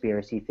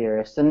conspiracy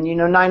theorist, and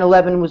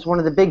 9/11 was one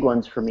of the big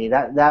ones for me.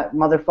 That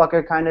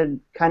motherfucker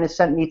kind of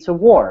sent me to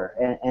war,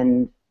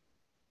 and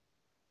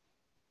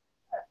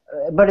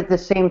but at the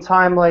same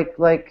time, like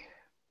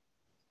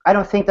I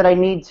don't think that I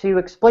need to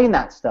explain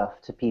that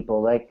stuff to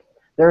people. Like,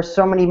 there are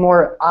so many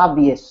more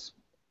obvious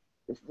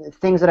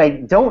things that I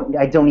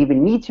don't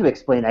even need to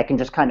explain. I can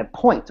just kind of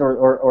point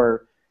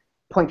or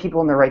point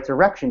people in the right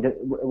direction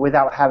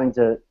without having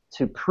to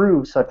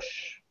prove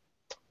such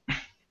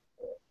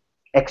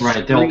extreme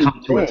right, they'll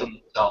come to it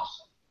things.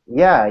 themselves.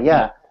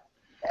 Yeah.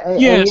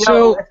 And,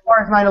 so as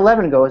far as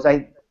 9/11 goes,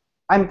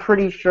 I'm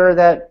pretty sure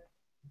that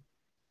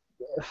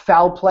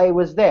foul play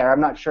was there.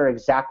 I'm not sure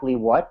exactly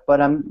what,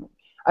 but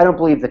I don't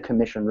believe the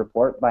commission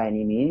report by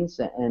any means,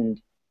 and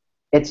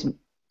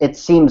it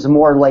seems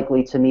more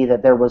likely to me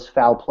that there was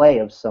foul play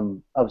of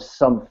some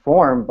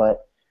form,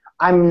 but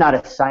I'm not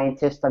a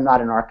scientist, I'm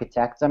not an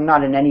architect, I'm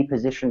not in any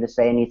position to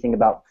say anything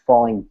about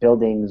falling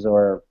buildings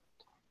or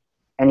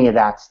any of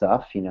that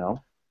stuff,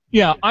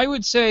 Yeah, I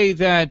would say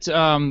that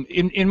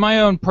in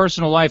my own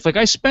personal life, like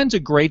I spent a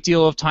great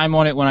deal of time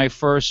on it when I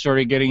first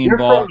started getting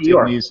involved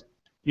in these.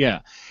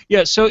 Yeah.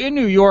 So in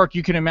New York,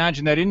 you can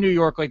imagine that in New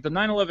York, like the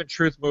 9/11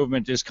 truth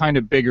movement is kind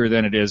of bigger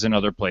than it is in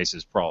other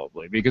places,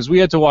 probably, because we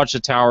had to watch the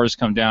towers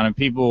come down, and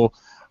people,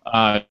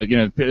 a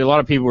lot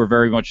of people were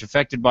very much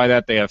affected by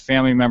that. They have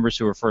family members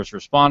who were first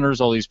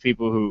responders, all these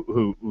people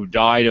who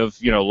died of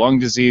lung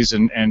disease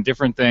and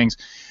different things.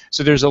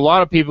 So there's a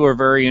lot of people who are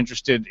very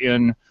interested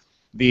in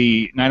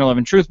the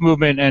 9/11 truth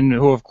movement, and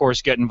who of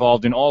course get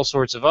involved in all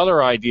sorts of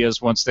other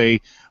ideas once they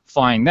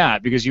find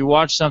that, because you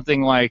watch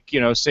something like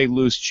say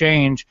Loose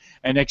Change,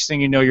 and next thing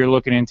you know you're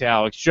looking into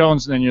Alex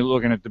Jones, and then you're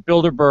looking at the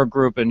Bilderberg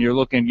group, and you're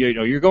looking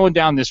you're going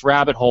down this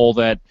rabbit hole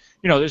that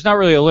there's not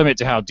really a limit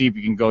to how deep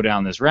you can go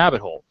down this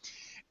rabbit hole.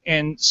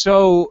 And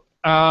so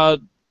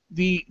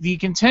the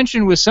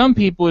contention with some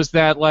people is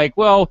that, like,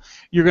 well,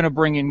 you're going to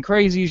bring in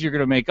crazies, you're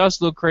going to make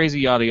us look crazy,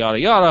 yada yada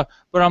yada.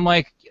 But I'm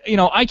like,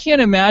 I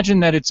can't imagine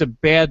that it's a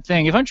bad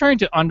thing. If I'm trying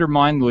to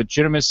undermine the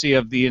legitimacy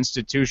of the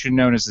institution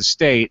known as the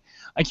state,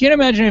 I can't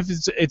imagine if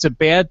it's a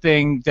bad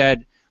thing that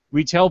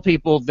we tell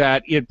people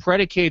that it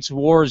predicates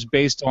wars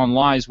based on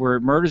lies, where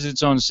it murders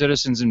its own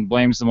citizens and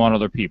blames them on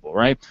other people,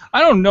 right? I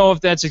don't know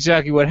if that's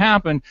exactly what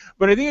happened,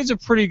 but I think it's a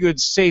pretty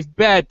good safe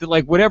bet that,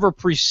 like, whatever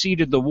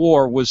preceded the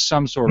war was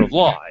some sort of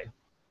lie.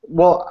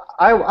 Well,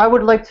 I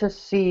would like to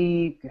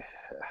see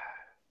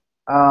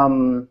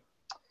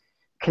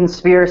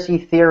conspiracy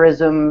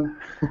theorism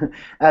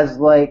as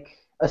like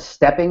a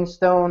stepping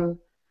stone.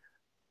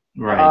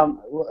 Right.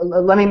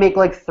 Let me make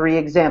like 3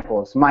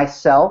 examples.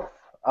 Myself,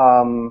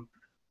 I'm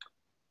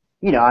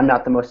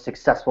not the most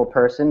successful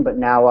person, but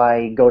now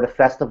I go to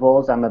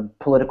festivals. I'm a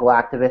political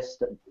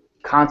activist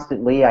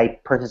constantly. I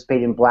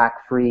participate in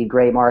black, free,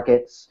 gray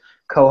markets,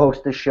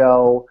 co-host a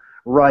show,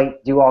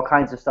 write, do all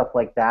kinds of stuff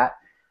like that.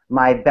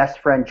 My best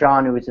friend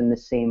John, who is in the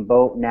same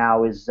boat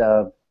now, is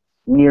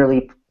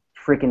nearly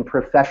freaking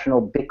professional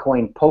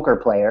Bitcoin poker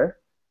player,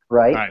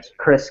 right? Nice.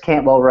 Chris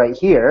Cantwell right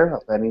here.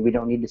 I mean, we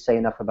don't need to say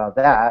enough about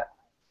that.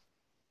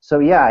 So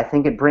yeah, I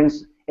think it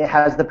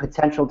has the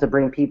potential to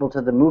bring people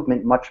to the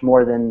movement much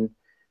more than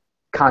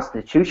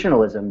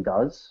constitutionalism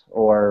does,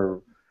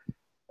 or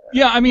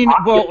yeah, I mean,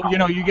 well,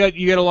 you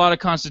get a lot of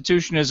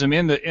constitutionalism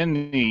in the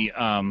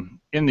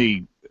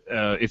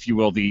if you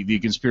will, the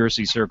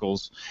conspiracy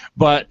circles.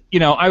 But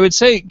I would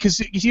say, because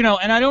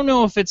and I don't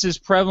know if it's as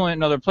prevalent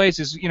in other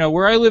places.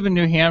 Where I live in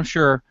New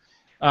Hampshire,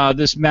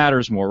 this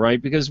matters more,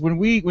 right? Because when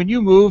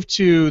you move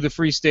to the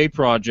Free State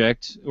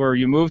Project, or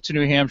you move to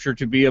New Hampshire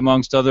to be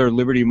amongst other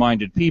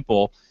liberty-minded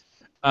people,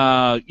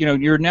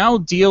 you're now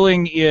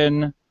dealing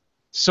in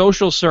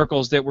social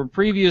circles that were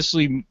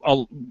previously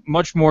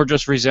much more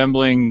just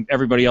resembling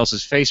everybody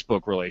else's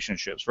Facebook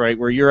relationships, right?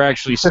 Where you're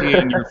actually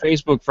seeing your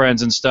Facebook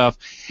friends and stuff,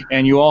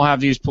 and you all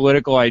have these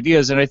political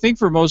ideas. And I think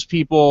for most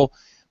people,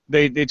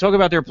 they talk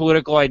about their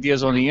political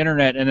ideas on the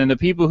internet, and then the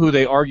people who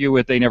they argue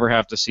with, they never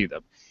have to see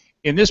them.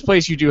 In this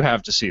place, you do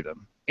have to see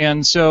them.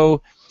 And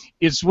so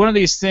it's one of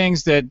these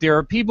things that there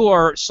are people who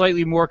are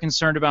slightly more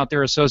concerned about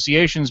their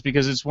associations,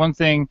 because it's one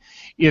thing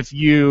if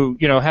you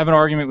have an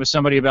argument with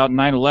somebody about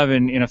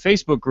 9/11 in a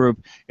Facebook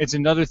group. It's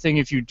another thing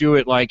if you do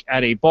it like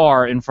at a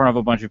bar in front of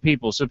a bunch of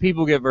people. So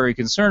people get very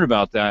concerned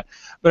about that.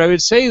 But I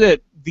would say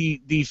that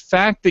the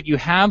fact that you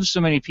have so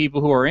many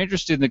people who are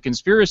interested in the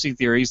conspiracy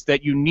theories,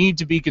 that you need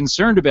to be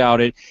concerned about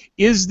it,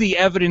 is the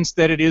evidence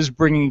that it is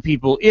bringing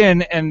people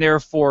in, and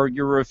therefore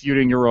you're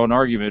refuting your own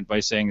argument by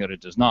saying that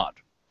it does not.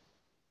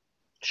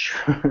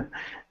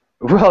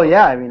 Well,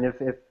 yeah. I mean,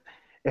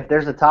 if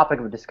there's a topic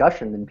of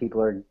discussion, then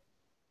people are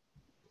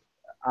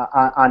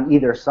on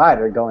either side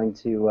are going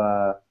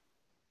to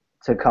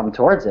come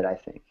towards it. I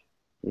think,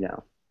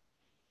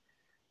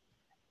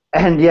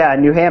 And yeah,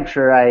 New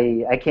Hampshire,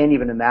 I can't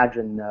even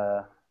imagine.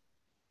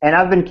 And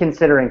I've been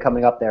considering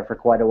coming up there for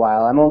quite a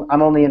while.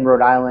 I'm only in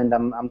Rhode Island.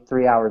 I'm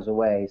 3 hours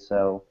away,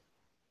 so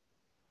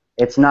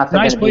it's not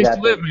nice going to be that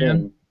place to live, big man.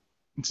 thing.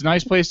 It's a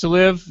nice place to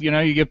live.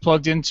 You get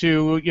plugged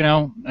into,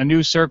 a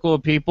new circle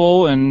of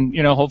people, and,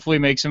 hopefully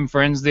make some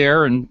friends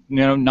there, and,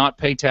 not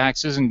pay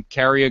taxes and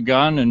carry a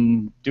gun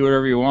and do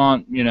whatever you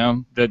want,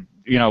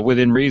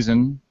 within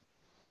reason.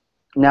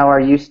 Now,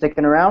 are you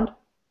sticking around?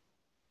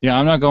 Yeah,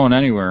 I'm not going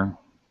anywhere.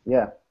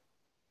 Yeah.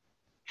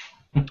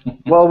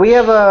 Well, we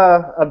have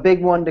a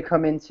big one to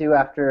come into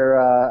after.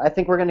 I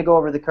think we're going to go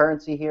over the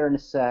currency here in a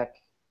sec.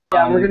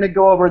 Yeah, we're going to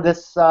go over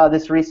this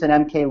recent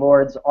MK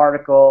Lord's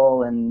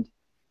article, and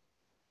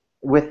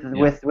with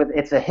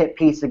it's a hit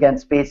piece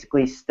against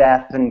basically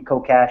Steph and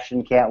Kokesh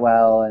and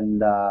Cantwell,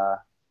 and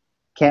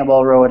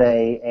Cantwell wrote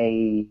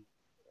a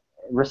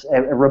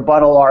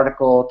rebuttal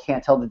article.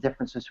 Can't tell the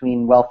difference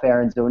between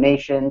welfare and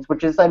donations,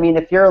 which is, I mean,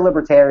 if you're a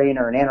libertarian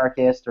or an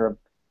anarchist or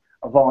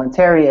a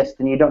voluntarist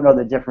and you don't know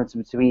the difference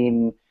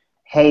between,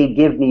 hey,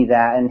 give me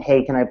that, and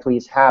hey, can I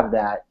please have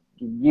that,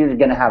 you're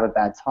going to have a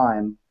bad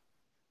time.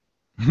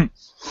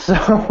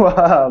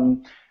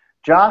 So,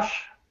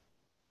 Josh?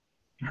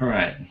 All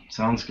right,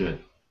 sounds good.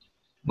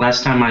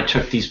 Last time I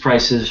took these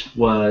prices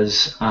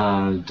was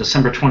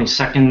December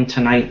 22nd.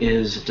 Tonight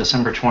is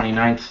December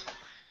 29th.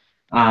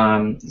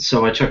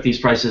 So I took these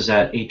prices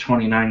at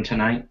 $8.29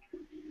 tonight.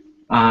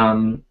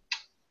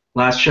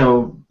 Last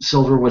show,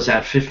 silver was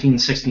at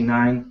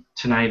 $15.69.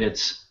 Tonight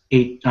it's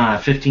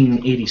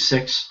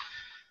 $15.86.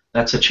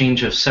 That's a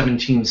change of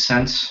 17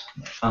 cents,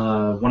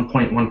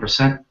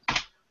 1.1%.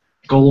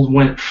 Gold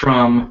went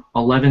from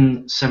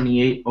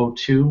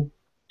 $11.78.02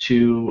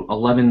 to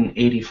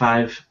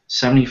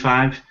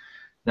 $11.85.75.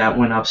 That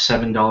went up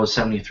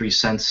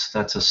 $7.73.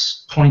 That's a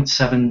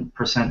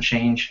 0.7%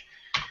 change.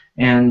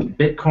 And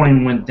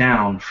Bitcoin went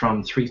down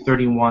from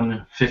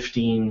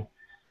 $331.15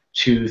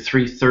 to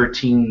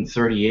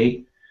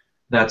 $313.38.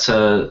 That's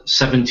a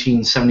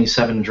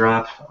 1777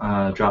 drop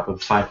of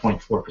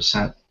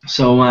 5.4%.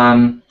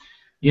 So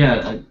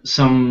yeah,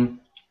 some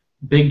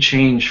big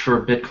change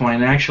for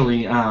Bitcoin.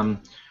 Actually,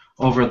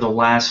 over the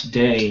last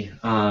day,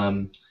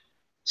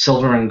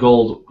 silver and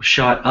gold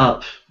shot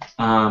up.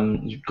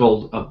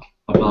 Gold up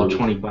about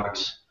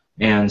 $20,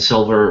 and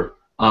silver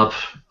up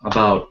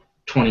about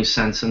 20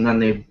 cents, and then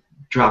they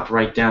dropped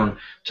right down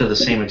to the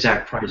same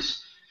exact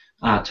price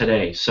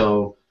today.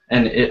 So,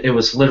 and it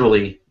was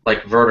literally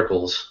like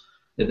verticals.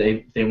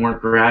 They weren't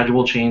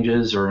gradual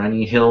changes or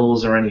any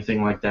hills or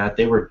anything like that.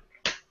 They were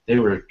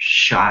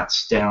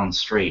shots down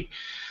straight.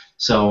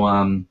 So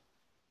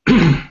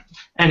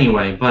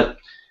anyway, but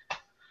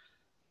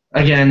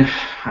again,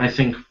 I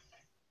think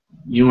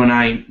you and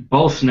I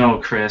both know,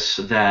 Chris,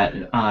 that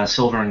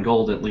silver and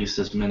gold at least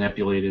is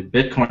manipulated.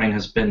 Bitcoin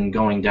has been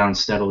going down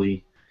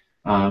steadily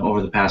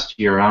over the past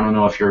year. I don't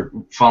know if you're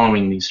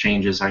following these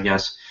changes, I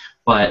guess,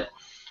 but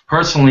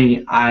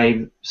personally,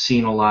 I've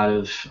seen a lot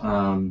of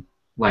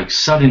like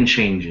sudden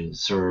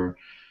changes or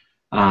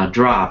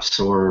drops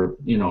or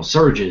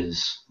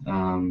surges,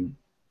 and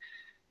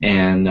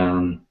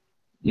and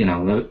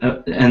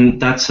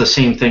that's the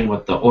same thing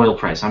with the oil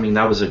price. I mean,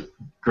 that was a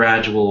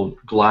gradual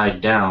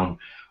glide down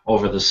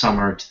over the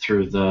summer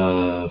through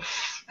the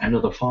end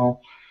of the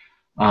fall,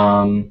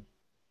 and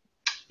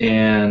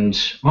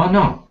well,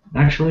 no,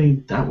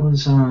 actually that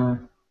was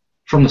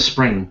from the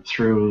spring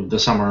through the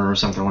summer or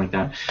something like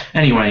that.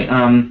 Anyway,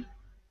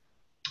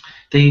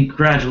 they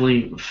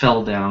gradually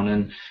fell down,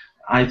 and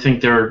I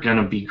think they're going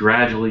to be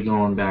gradually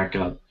going back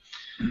up.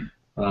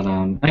 But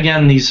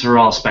again, these are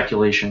all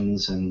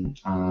speculations, and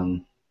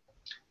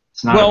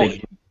it's not a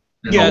big.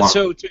 Yeah,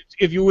 so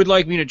if you would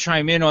like me to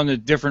chime in on the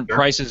different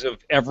prices of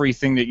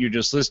everything that you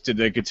just listed,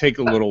 that could take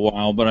a little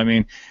while. But I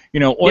mean,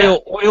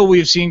 oil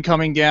we've seen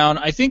coming down.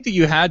 I think that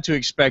you had to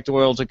expect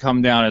oil to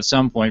come down at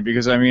some point,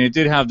 because I mean, it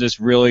did have this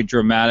really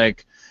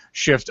dramatic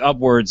shift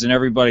upwards, and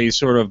everybody's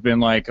sort of been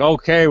like,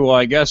 okay, well,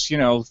 I guess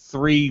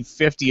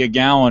 $3.50 a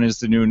gallon is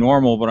the new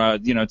normal.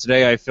 But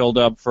today I filled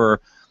up for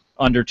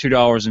under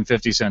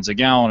 $2.50 a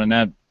gallon, and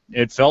that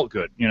it felt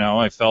good.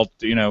 I felt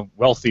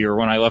wealthier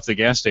when I left the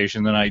gas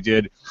station than I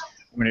did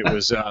when it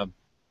was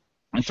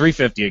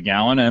 $3.50 a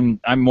gallon, and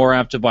I'm more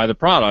apt to buy the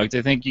product.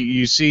 I think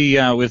you see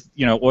with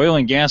oil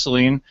and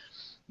gasoline,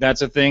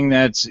 that's a thing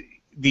that's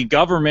the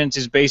government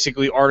is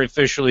basically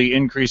artificially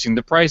increasing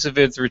the price of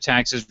it through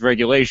taxes,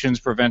 regulations,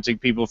 preventing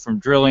people from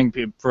drilling,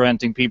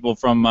 preventing people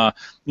from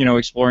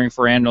exploring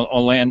for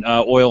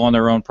oil on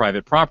their own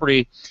private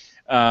property.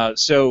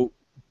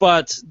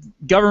 But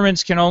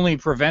governments can only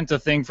prevent a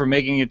thing from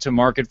making it to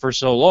market for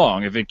so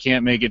long. If it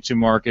can't make it to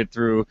market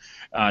through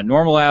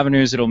normal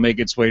avenues, it'll make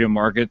its way to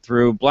market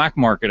through black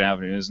market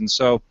avenues. And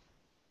so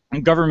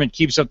government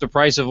keeps up the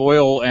price of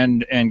oil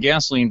and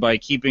gasoline by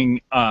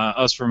keeping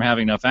us from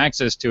having enough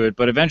access to it.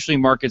 But eventually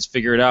markets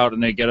figure it out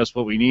and they get us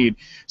what we need.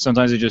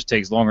 Sometimes it just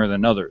takes longer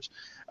than others.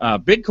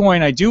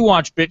 Bitcoin, I do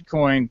watch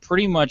Bitcoin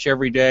pretty much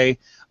every day.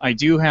 I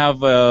do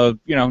have,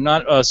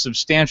 not a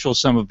substantial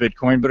sum of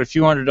Bitcoin, but a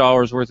few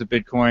 $100s worth of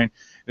Bitcoin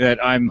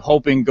that I'm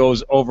hoping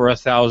goes over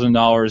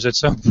 $1,000 at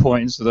some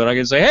point, so that I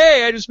can say,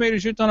 "Hey, I just made a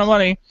shit ton of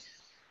money."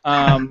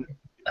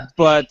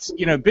 But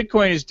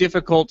Bitcoin is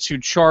difficult to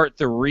chart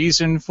the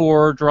reason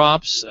for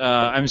drops.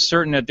 I'm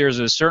certain that there's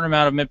a certain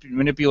amount of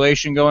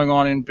manipulation going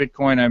on in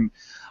Bitcoin.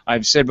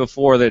 I've said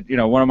before that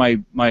one of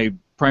my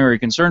primary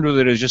concern with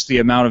it is just the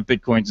amount of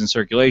Bitcoins in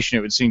circulation.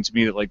 It would seem to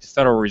me that the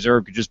Federal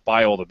Reserve could just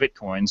buy all the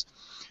Bitcoins.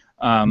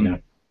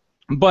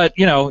 But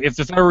if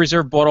the Federal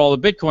Reserve bought all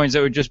the Bitcoins,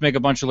 that would just make a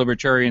bunch of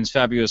libertarians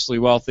fabulously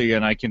wealthy,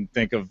 and I can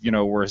think of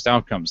worse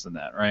outcomes than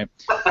that, right?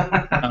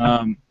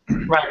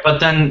 Right, but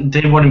then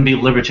they wouldn't be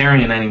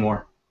libertarian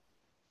anymore.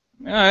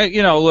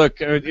 Look,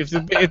 if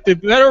the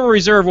Federal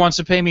Reserve wants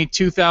to pay me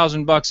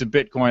 $2,000 a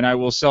Bitcoin, I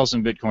will sell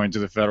some Bitcoin to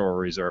the Federal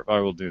Reserve. I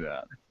will do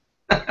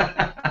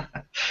that.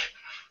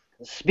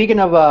 Speaking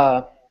of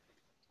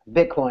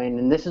Bitcoin,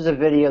 and this is a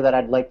video that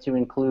I'd like to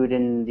include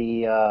in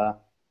the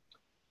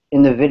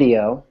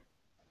video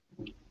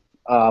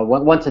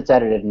once it's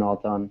edited and all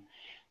done.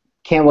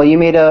 Cantwell, you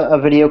made a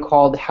video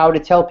called "How to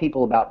Tell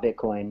People About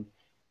Bitcoin,"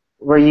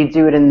 where you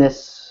do it in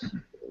this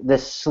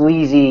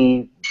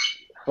sleazy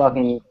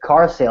fucking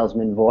car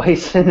salesman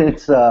voice, and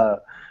it's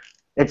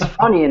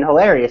funny and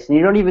hilarious. And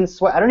you don't even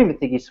swear. I don't even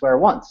think you swear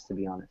once, to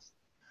be honest.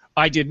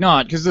 I did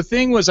not, because the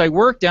thing was, I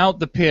worked out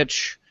the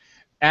pitch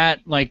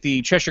at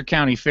the Cheshire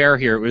County Fair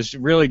here. It was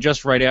really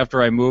just right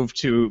after I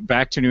moved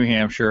back to New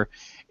Hampshire.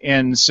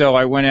 And so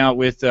I went out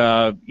with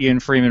Ian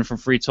Freeman from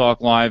Free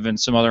Talk Live and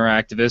some other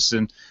activists,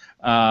 and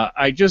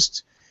I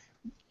just,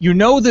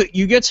 that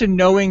you get to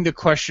knowing the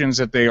questions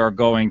that they are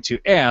going to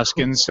ask,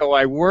 and so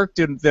I worked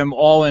them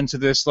all into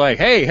this,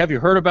 hey, have you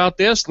heard about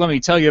this? Let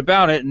me tell you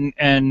about it,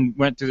 and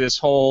went through this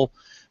whole,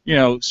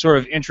 sort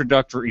of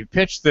introductory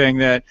pitch thing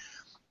that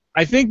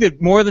I think that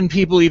more than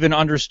people even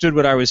understood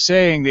what I was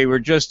saying, they were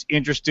just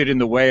interested in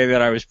the way that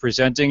I was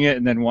presenting it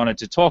and then wanted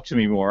to talk to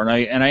me more. And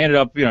I ended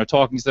up,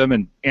 talking to them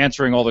and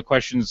answering all the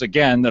questions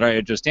again that I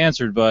had just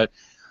answered. But,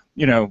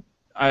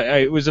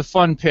 it was a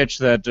fun pitch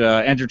that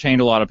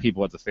entertained a lot of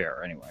people at the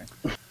fair anyway.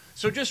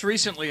 So just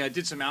recently I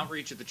did some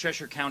outreach at the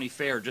Cheshire County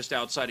Fair just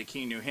outside of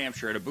Keene, New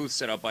Hampshire, at a booth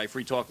set up by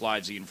Free Talk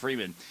Live's Ian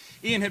Freeman.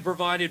 Ian had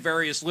provided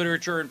various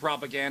literature and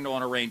propaganda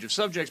on a range of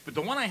subjects, but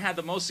the one I had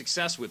the most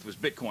success with was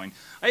Bitcoin.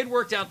 I had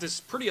worked out this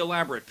pretty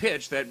elaborate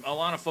pitch that a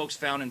lot of folks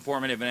found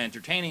informative and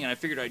entertaining, and I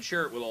figured I'd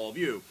share it with all of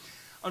you.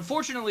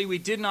 Unfortunately, we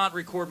did not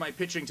record my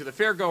pitching to the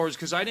fairgoers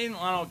because I didn't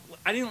want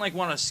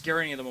to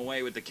scare any of them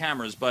away with the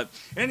cameras. But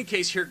in any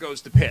case, here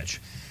goes the pitch.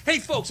 Hey,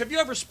 folks, have you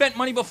ever spent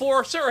money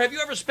before? Sir, have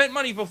you ever spent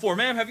money before?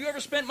 Ma'am, have you ever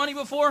spent money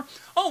before?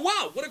 Oh,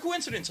 wow, what a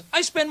coincidence.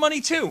 I spend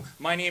money, too.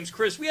 My name's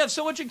Chris. We have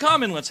so much in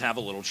common. Let's have a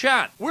little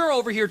chat. We're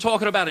over here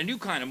talking about a new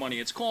kind of money.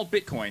 It's called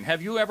Bitcoin.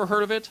 Have you ever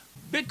heard of it?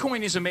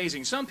 Bitcoin is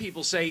amazing. Some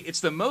people say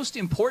it's the most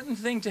important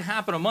thing to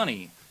happen to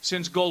money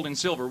since gold and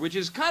silver, which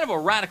is kind of a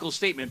radical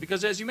statement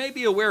because, as you may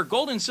be aware,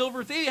 gold and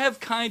silver, they have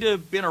kind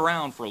of been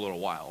around for a little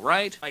while,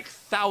 right? Like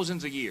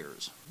thousands of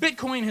years.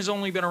 Bitcoin has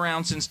only been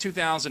around since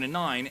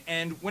 2009,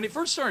 and when it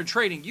first started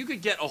trading, you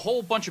could get a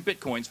whole bunch of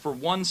Bitcoins for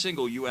one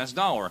single US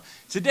dollar.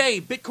 Today,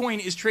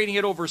 Bitcoin is trading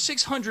at over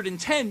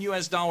 $610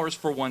 US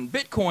for one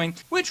Bitcoin,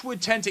 which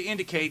would tend to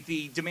indicate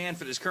the demand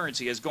for this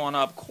currency has gone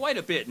up quite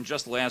a bit in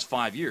just the last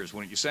 5 years,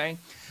 wouldn't you say?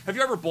 Have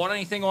you ever bought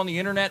anything on the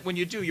internet? When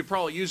you do, you're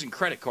probably using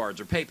credit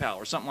cards or PayPal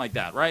or something like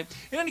that, right?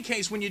 In any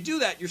case, when you do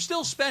that, you're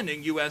still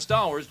spending US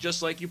dollars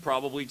just like you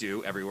probably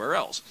do everywhere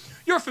else.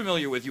 You're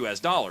familiar with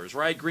US dollars,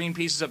 right? Green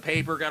pieces of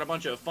paper, got a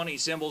bunch of funny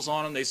symbols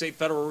on them. They say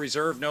Federal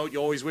Reserve note. You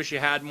always wish you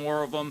had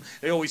more of them.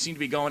 They always seem to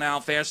be going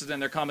out faster than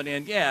they're coming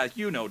in. Yeah,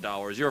 you know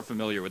dollars. You're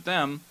familiar with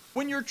them.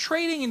 When you're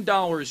trading in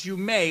dollars, you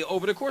may,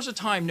 over the course of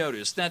time,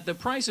 notice that the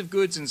price of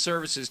goods and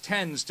services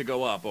tends to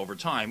go up over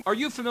time. Are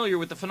you familiar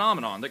with the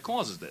phenomenon that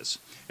causes this?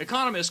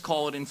 Economists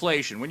call it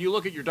inflation. When you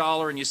look at your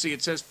dollar and you see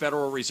it says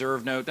Federal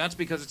Reserve note, that's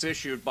because it's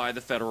issued by the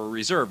Federal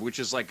Reserve, which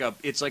is like a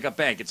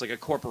bank. It's like a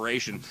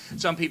corporation.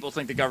 Some people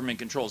think the government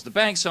controls the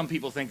bank. Some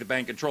people think the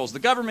bank controls the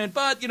government.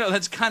 But,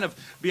 that's kind of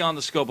beyond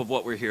the scope of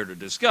what we're here to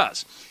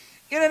discuss.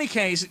 In any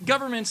case,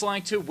 governments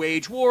like to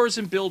wage wars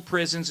and build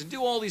prisons and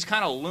do all these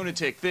kind of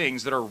lunatic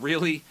things that are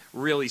really,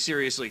 really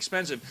seriously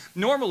expensive.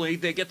 Normally,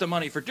 they get the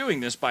money for doing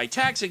this by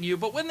taxing you,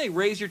 but when they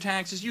raise your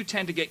taxes, you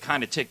tend to get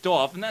kind of ticked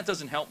off, and that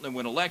doesn't help them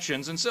win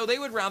elections, and so they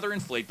would rather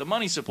inflate the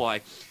money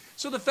supply.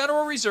 So the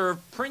Federal Reserve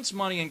prints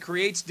money and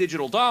creates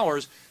digital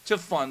dollars to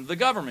fund the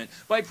government.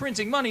 By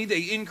printing money,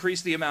 they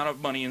increase the amount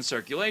of money in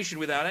circulation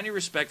without any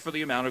respect for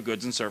the amount of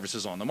goods and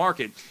services on the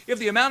market. If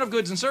the amount of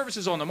goods and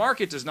services on the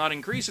market does not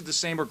increase at the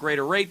same or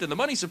greater rate than the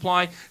money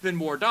supply, then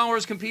more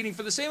dollars competing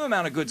for the same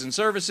amount of goods and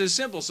services,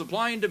 simple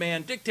supply and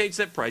demand dictates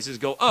that prices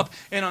go up.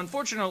 And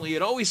unfortunately,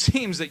 it always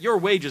seems that your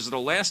wages are the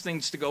last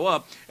things to go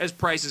up as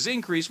prices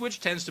increase, which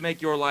tends to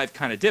make your life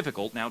kind of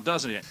difficult now,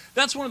 doesn't it?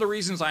 That's one of the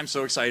reasons I'm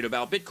so excited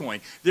about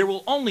Bitcoin. There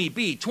will only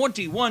be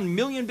 21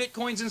 million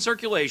Bitcoins in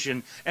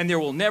circulation, and there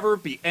will never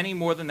be any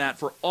more than that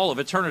for all of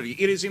eternity.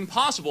 It is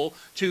impossible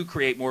to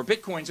create more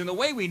Bitcoins, and the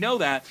way we know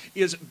that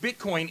is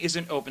Bitcoin is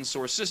an open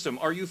source system.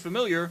 Are you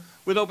familiar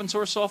with open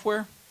source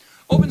software?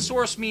 Open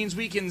source means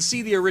we can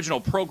see the original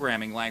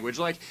programming language.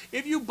 Like,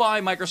 if you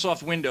buy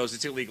Microsoft Windows,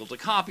 it's illegal to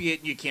copy it,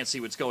 and you can't see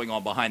what's going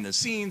on behind the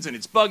scenes, and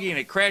it's buggy, and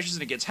it crashes,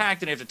 and it gets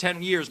hacked, and after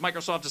 10 years,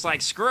 Microsoft is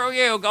like, screw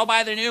you, go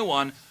buy the new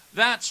one.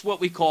 That's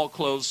what we call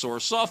closed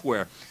source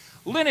software.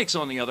 Linux,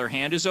 on the other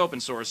hand, is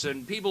open source,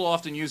 and people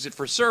often use it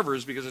for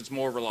servers because it's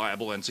more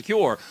reliable and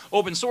secure.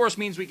 Open source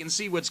means we can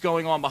see what's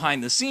going on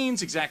behind the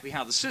scenes, exactly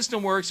how the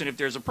system works, and if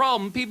there's a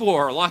problem, people who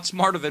are a lot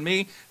smarter than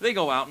me, they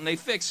go out and they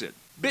fix it.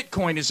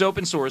 Bitcoin is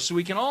open source, so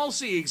we can all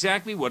see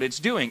exactly what it's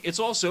doing. It's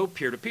also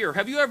peer-to-peer.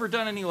 Have you ever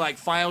done any, like,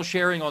 file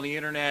sharing on the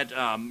internet,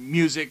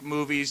 music,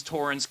 movies,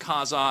 torrents,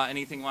 Kazaa,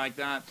 anything like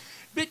that?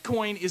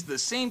 Bitcoin is the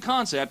same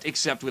concept,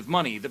 except with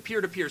money. The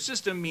peer-to-peer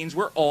system means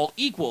we're all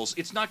equals.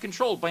 It's not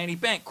controlled by any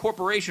bank,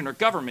 corporation, or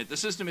government. The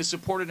system is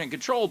supported and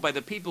controlled by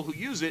the people who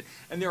use it,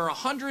 and there are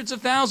hundreds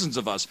of thousands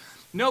of us.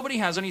 Nobody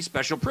has any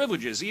special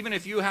privileges. Even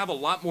if you have a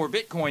lot more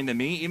Bitcoin than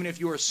me, even if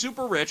you are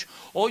super rich,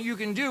 all you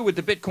can do with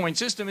the Bitcoin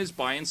system is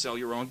buy and sell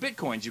your own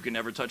Bitcoins. You can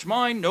never touch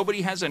mine.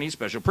 Nobody has any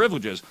special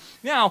privileges.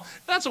 Now,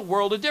 that's a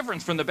world of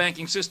difference from the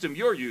banking system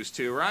you're used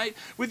to, right?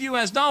 With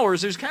US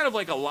dollars, there's kind of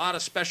like a lot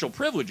of special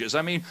privileges.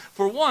 I mean,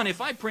 for one,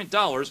 if I print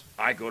dollars,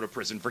 I go to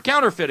prison for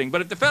counterfeiting. But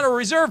if the Federal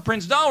Reserve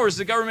prints dollars,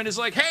 the government is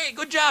like, hey,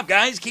 good job,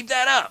 guys, keep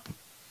that up.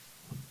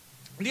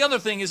 The other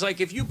thing is,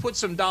 like, if you put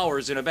some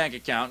dollars in a bank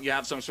account, you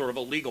have some sort of a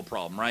legal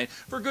problem, right?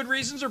 For good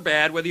reasons or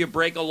bad, whether you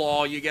break a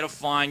law, you get a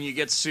fine, you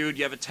get sued,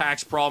 you have a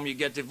tax problem, you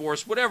get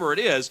divorced, whatever it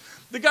is,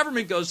 the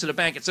government goes to the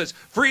bank and says,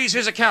 freeze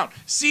his account,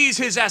 seize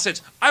his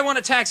assets, I want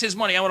to tax his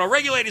money, I want to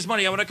regulate his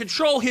money, I want to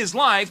control his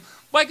life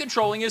by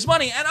controlling his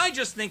money. And I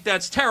just think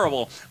that's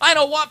terrible. I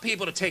don't want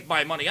people to take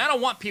my money. I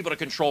don't want people to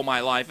control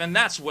my life. And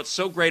that's what's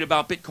so great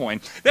about Bitcoin.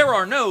 There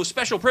are no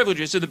special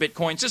privileges to the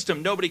Bitcoin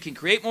system. Nobody can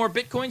create more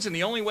Bitcoins, and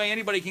the only way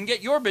anybody can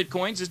get your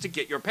Bitcoins is to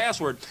get your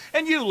password.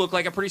 And you look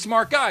like a pretty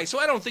smart guy, so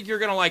I don't think you're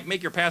going to, like,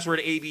 make your password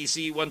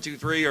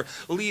ABC123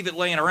 or leave it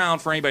laying around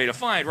for anybody to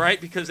find, right?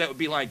 Because that would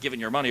be like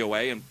giving your money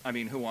away, and I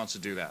mean, who wants to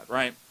do that,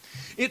 right?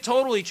 It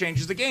totally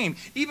changes the game.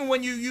 Even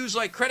when you use,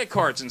 like, credit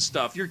cards and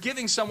stuff, you're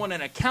giving someone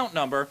an account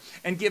number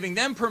and giving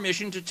them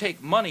permission to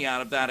take money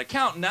out of that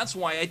account, and that's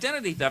why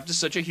identity theft is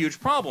such a huge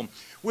problem.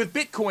 With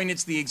Bitcoin,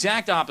 it's the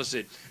exact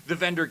opposite. The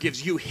vendor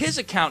gives you his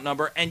account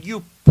number, and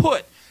you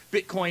put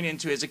Bitcoin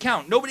into his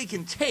account. Nobody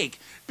can take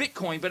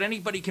Bitcoin, but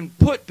anybody can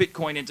put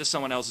Bitcoin into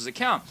someone else's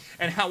account.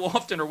 And how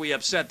often are we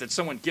upset that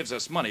someone gives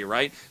us money,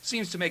 right?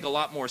 Seems to make a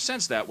lot more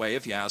sense that way,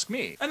 if you ask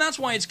me. And that's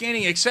why it's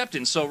gaining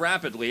acceptance so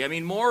rapidly. I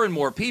mean, more and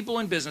more people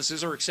and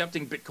businesses are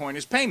accepting Bitcoin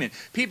as payment.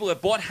 People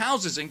have bought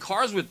houses and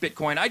cars with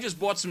Bitcoin. I just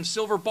bought some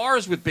silver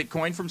bars with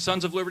Bitcoin from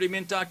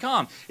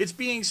sonsoflibertymint.com. It's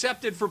being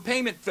accepted for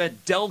payment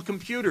at Dell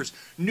Computers,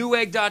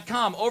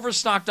 Newegg.com,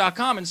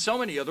 Overstock.com, and so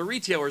many other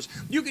retailers.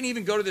 You can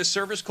even go to this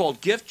service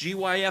called Gift,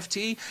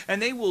 GYFT,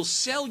 and they will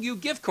sell you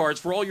gift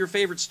cards for all your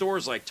favorite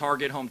stores like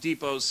Target, Home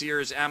Depot,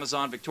 Sears,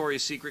 Amazon,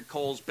 Victoria's Secret,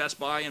 Kohl's, Best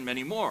Buy, and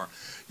many more.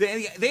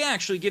 They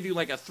actually give you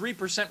like a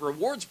 3%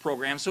 rewards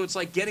program, so it's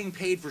like getting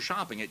paid for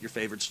shopping at your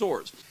favorite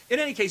stores. In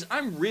any case,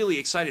 I'm really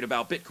excited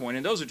about Bitcoin,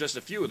 and those are just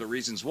a few of the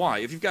reasons why.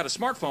 If you've got a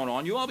smartphone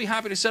on you, I'll be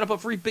happy to set up a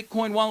free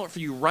Bitcoin wallet for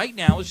you right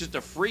now. It's just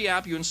a free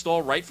app you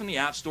install right from the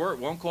App Store. It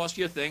won't cost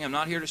you a thing. I'm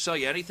not here to sell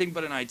you anything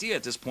but an idea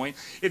at this point.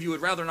 If you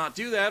would rather not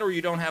do that, or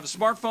you don't have a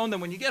smartphone,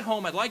 then when you get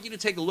home, I'd like you to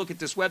take a look at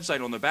this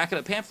website on the back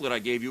of the pamphlet I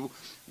gave you,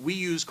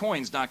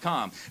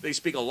 weusecoins.com. They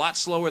speak a lot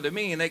slower than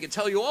me, and they can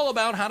tell you all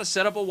about how to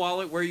set up a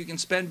wallet, where you can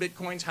spend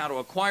Bitcoins, how to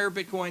acquire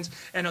Bitcoins,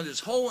 and this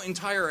whole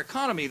entire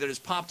economy that has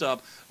popped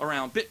up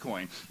around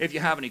Bitcoin. If you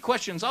have any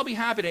questions, I'll be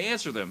happy to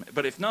answer them.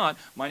 But if not,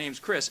 my name's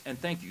Chris, and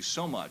thank you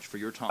so much for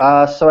your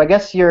time. So I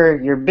guess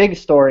your big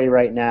story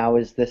right now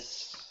is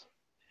this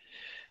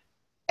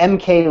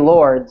MK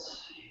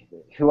Lords,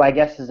 who I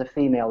guess is a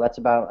female. That's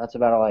about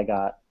all I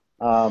got.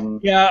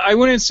 Yeah, I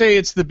wouldn't say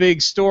it's the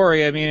big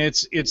story. I mean,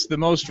 it's the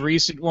most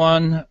recent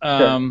one.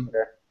 Sure.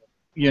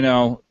 You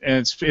know,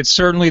 it's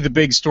certainly the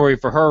big story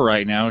for her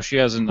right now. She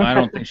hasn't. I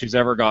don't think she's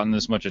ever gotten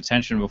this much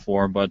attention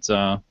before. But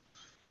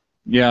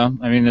yeah,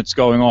 I mean, it's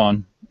going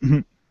on.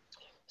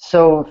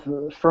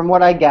 So, from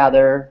what I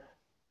gather,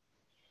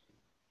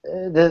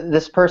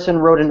 this person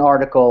wrote an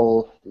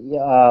article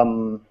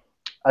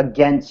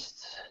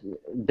against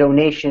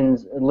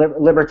donations,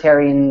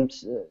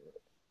 libertarians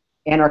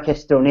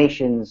anarchist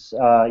donations,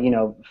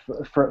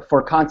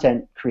 for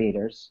content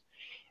creators,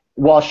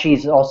 while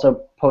she's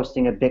also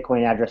posting a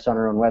Bitcoin address on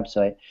her own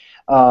website,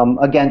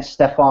 against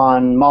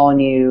Stefan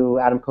Molyneux,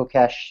 Adam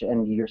Kokesh,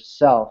 and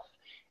yourself.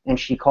 And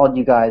she called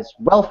you guys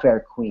welfare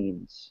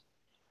queens.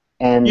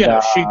 And yeah,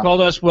 she called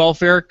us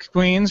welfare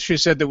queens. She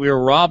said that we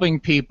were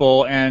robbing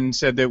people and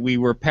said that we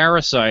were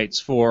parasites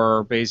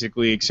for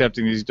basically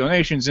accepting these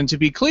donations. And to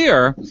be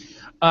clear,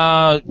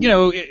 I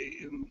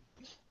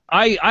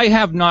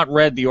have not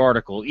read the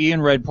article.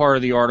 Ian read part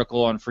of the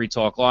article on Free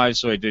Talk Live,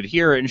 so I did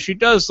hear it. And she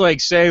does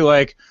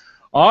say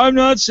I'm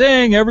not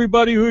saying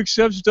everybody who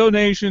accepts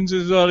donations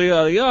is yada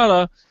yada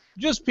yada.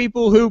 Just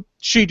people who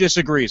she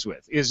disagrees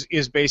with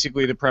is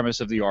basically the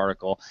premise of the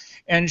article,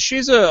 and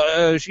she's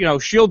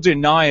she'll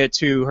deny it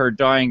to her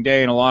dying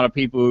day, and a lot of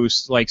people who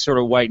sort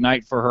of white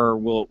knight for her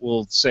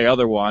will say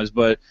otherwise.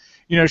 But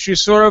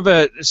she's sort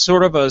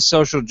of a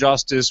social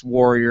justice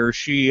warrior.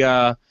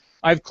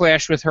 I've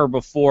clashed with her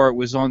before. It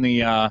was on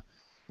the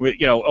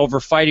over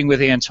fighting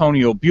with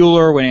Antonio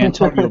Bueller when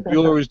Antonio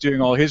Bueller was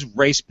doing all his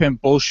race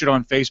pimp bullshit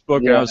on Facebook,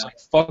 and I was like,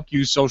 "Fuck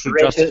you, social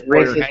justice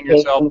warrior, hang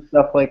yourself." And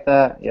stuff like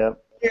that. Yep.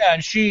 Yeah,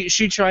 and she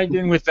chimed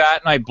in with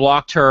that, and I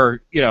blocked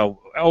her,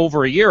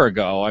 over a year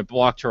ago. I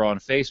blocked her on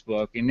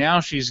Facebook, and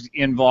now she's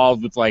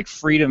involved with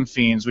Freedom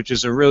Fiends, which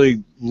is a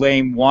really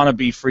lame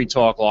wannabe Free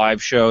Talk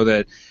Live show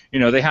that,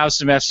 they have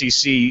some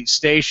FCC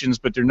stations,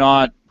 but they're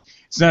not.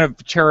 It's not a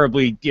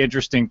terribly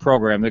interesting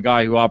program. The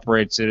guy who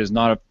operates it is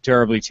not a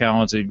terribly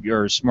talented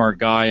or smart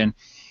guy, and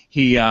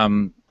he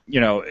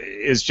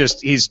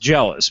he's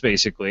jealous,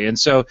 basically. And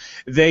so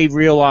they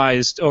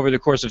realized over the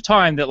course of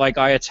time that,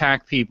 I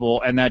attack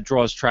people, and that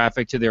draws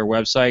traffic to their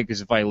website,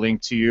 because if I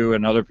link to you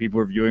and other people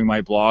are viewing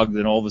my blog,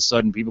 then all of a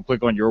sudden people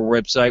click on your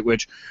website,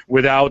 which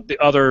without the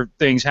other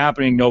things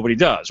happening, nobody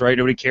does, right?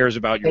 Nobody cares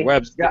about your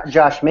website.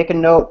 Josh, make a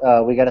note.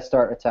 We got to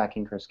start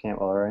attacking Chris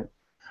Cantwell, all right?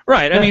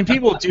 Right. I mean,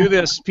 people do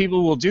this.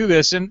 People will do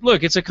this, and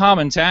look, it's a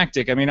common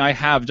tactic. I mean, I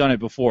have done it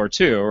before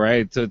too,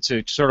 right?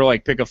 To sort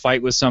of pick a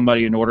fight with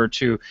somebody in order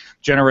to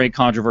generate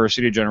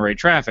controversy, to generate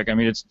traffic. I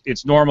mean,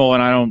 it's normal,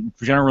 and I don't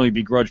generally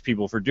begrudge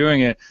people for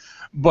doing it,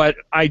 but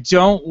I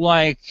don't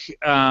like,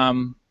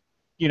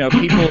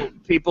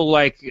 people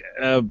like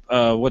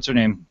what's her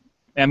name,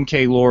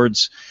 MK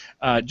Lords.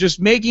 Just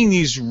making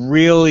these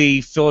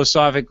really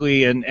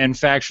philosophically and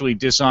factually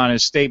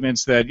dishonest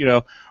statements that,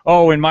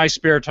 in my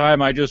spare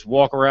time I just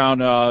walk around,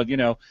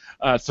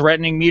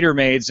 threatening meter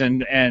maids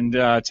and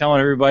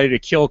telling everybody to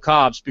kill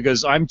cops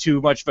because I'm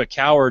too much of a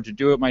coward to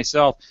do it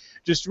myself.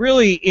 Just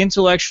really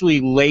intellectually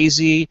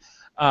lazy,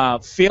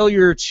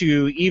 failure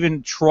to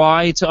even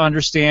try to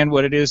understand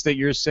what it is that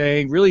you're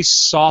saying, really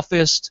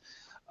sophist,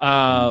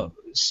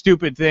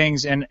 stupid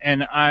things, and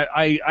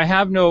I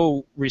have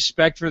no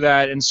respect for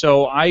that, and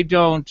so I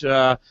don't.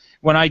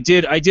 When I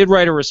did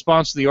write a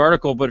response to the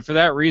article, but for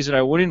that reason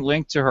I wouldn't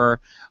link to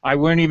her. I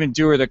wouldn't even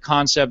do her the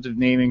concept of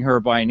naming her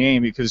by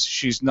name, because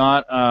she's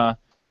not a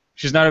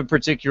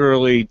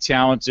particularly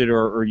talented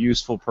or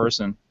useful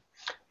person.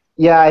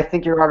 Yeah, I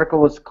think your article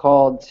was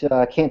called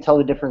 "Can't Tell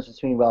the Difference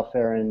Between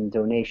Welfare and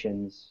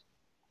Donations,"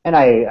 and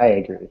I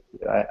agree with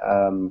you.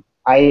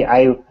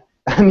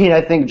 I mean,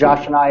 I think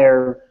Josh and I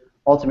are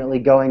ultimately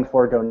going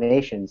for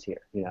donations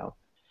here,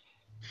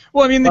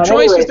 Well, I mean, the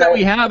choices that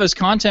we have as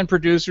content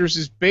producers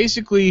is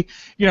basically,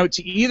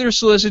 to either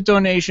solicit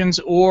donations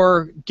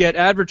or get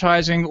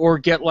advertising or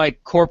get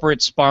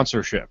corporate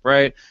sponsorship,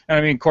 right? And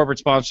I mean, corporate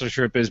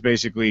sponsorship is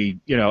basically,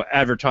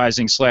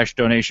 advertising /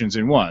 donations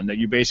in one, that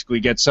you basically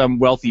get some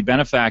wealthy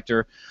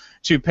benefactor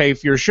to pay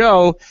for your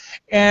show,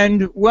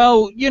 and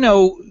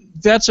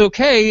that's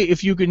okay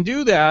if you can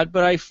do that,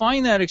 but I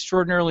find that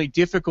extraordinarily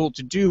difficult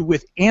to do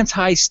with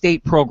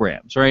anti-state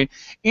programs, right?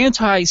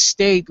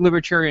 Anti-state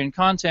libertarian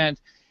content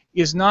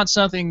is not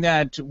something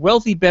that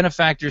wealthy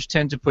benefactors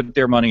tend to put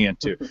their money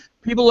into.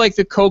 People like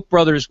the Koch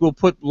brothers will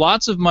put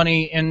lots of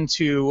money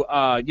into,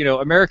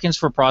 Americans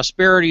for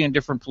Prosperity and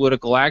different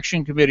political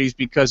action committees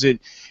because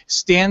it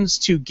stands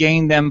to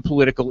gain them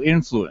political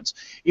influence.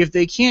 If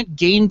they can't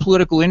gain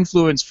political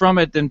influence from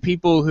it, then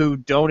people who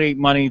donate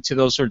money to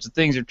those sorts of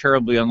things are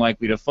terribly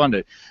unlikely to fund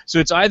it. So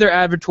it's either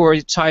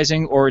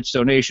advertising or it's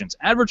donations.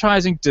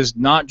 Advertising does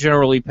not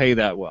generally pay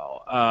that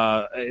well.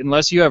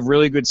 Unless you have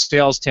really good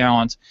sales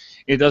talent,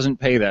 it doesn't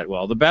pay that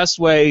well.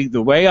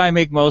 The way I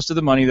make most of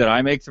the money that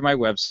I make through my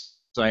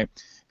website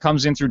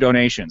comes in through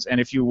donations. And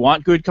if you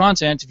want good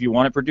content, if you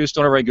want it produced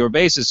on a regular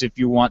basis, if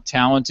you want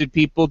talented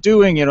people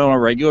doing it on a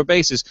regular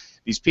basis,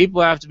 these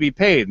people have to be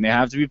paid, and they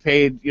have to be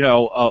paid,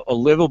 a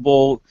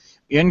livable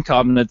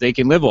income that they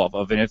can live off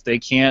of. And if they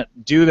can't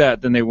do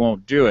that, then they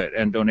won't do it.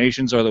 And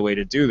donations are the way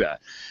to do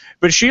that.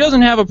 But she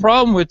doesn't have a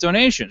problem with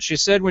donations. She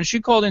said when she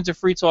called into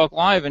Free Talk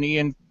Live and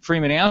Ian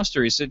Freeman asked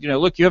her, he said,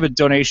 look, you have a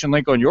donation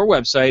link on your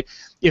website.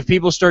 If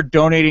people start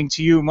donating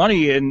to you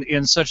money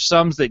in such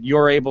sums that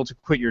you're able to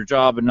quit your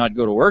job and not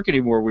go to work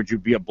anymore, would you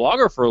be a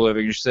blogger for a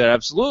living? And she said,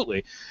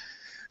 absolutely.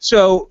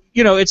 So,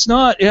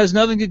 it has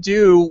nothing to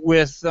do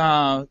with,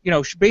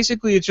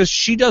 basically it's just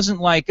she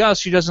doesn't like us.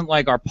 She doesn't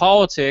like our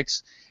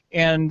politics.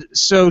 And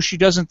so she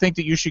doesn't think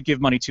that you should give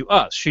money to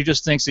us. She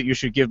just thinks that you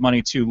should give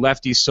money to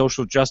lefty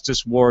social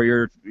justice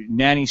warrior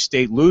nanny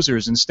state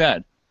losers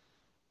instead.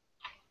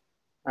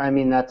 I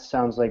mean, that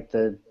sounds like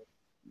the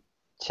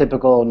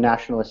typical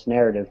nationalist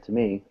narrative to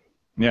me.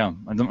 Yeah,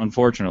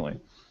 unfortunately.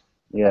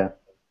 Yeah.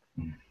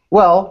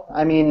 Well,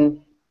 I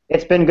mean,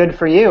 it's been good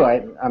for you,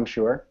 I'm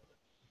sure.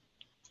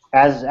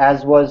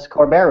 As was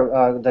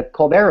Colbert, the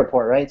Colbert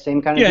Report, right?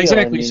 Same kind of deal. Yeah,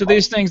 exactly. I mean, So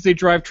these things, they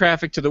drive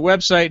traffic to the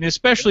website, and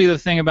especially the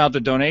thing about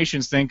the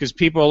donations thing, because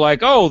people are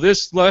like, oh,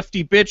 this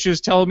lefty bitch is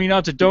telling me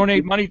not to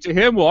donate money to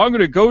him. Well, I'm going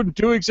to go and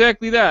do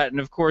exactly that. And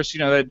of course, you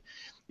know, that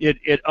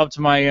it upped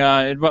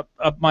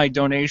my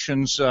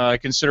donations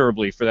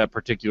considerably for that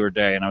particular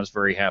day, and I was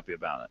very happy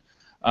about it.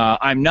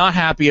 I'm not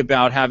happy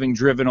about having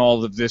driven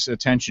all of this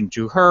attention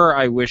to her.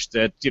 I wish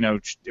that, you know,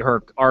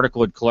 her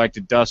article had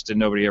collected dust and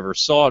nobody ever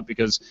saw it,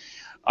 because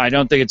I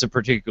don't think it's a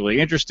particularly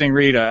interesting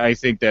read. I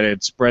think that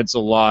it spreads a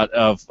lot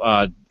of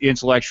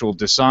intellectual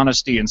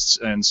dishonesty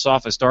and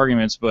sophist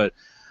arguments, but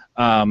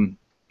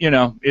you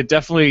know, it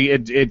definitely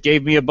it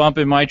gave me a bump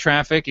in my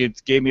traffic.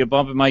 It gave me a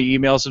bump in my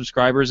email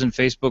subscribers and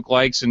Facebook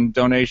likes and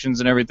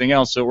donations and everything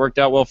else. So it worked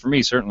out well for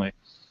me, certainly.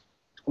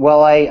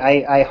 Well,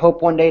 I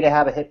hope one day to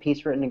have a hit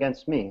piece written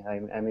against me.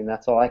 I mean,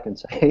 that's all I can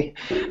say.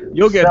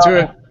 You'll get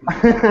to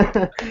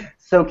it.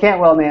 So,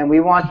 Cantwell, man, we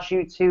want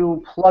you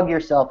to plug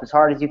yourself as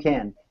hard as you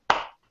can.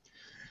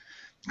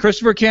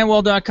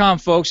 ChristopherCantwell.com,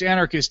 folks.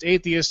 Anarchist,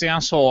 atheist,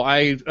 asshole.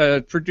 I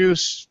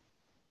produce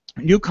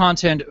new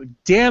content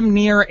damn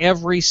near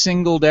every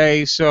single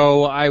day,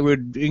 so I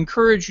would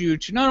encourage you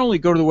to not only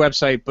go to the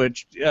website, but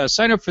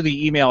sign up for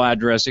the email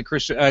address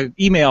at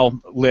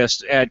email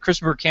list at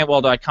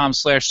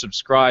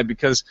ChristopherCantwell.com/subscribe,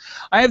 because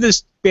I have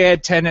this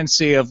bad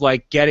tendency of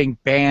like getting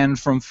banned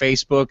from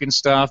Facebook and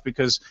stuff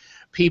because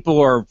people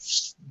are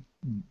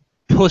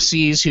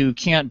pussies who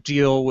can't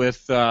deal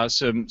with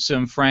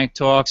some frank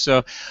talk.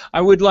 So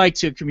I would like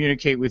to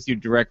communicate with you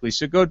directly.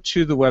 So go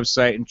to the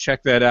website and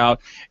check that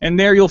out. And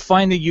there you'll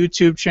find the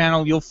YouTube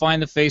channel, you'll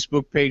find the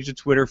Facebook page, the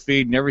Twitter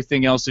feed, and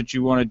everything else that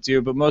you want to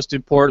do. But most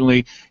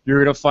importantly,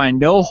 you're going to find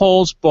no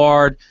holds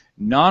barred,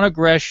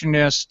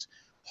 non-aggressionist,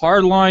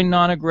 hardline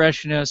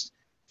non-aggressionist,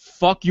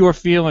 fuck your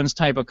feelings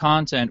type of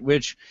content,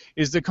 which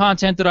is the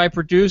content that I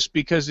produce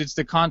because it's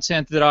the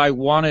content that I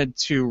wanted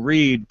to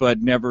read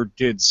but never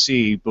did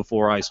see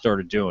before I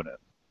started doing it.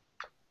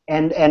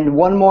 And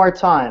one more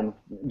time,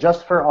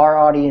 just for our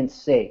audience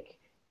sake,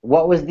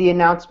 what was the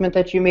announcement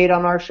that you made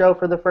on our show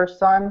for the first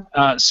time?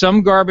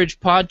 Some Garbage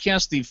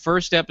Podcast, the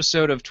first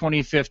episode of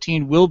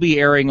 2015, will be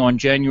airing on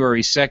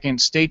January 2nd.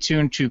 Stay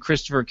tuned to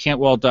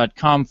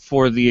ChristopherCantwell.com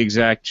for the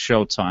exact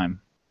show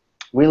time.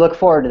 We look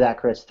forward to that,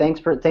 Chris. Thanks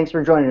for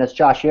joining us.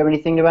 Josh, you have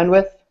anything to end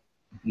with?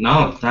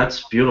 No,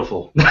 that's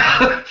beautiful.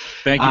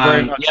 Thank you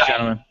very much,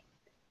 gentlemen.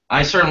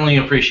 I certainly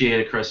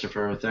appreciate it,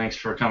 Christopher. Thanks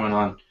for coming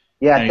on.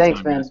 Yeah,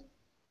 Anytime, thanks,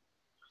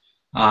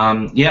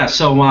 man. Yeah,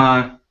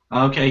 so,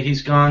 okay,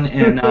 he's gone.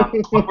 And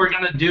what we're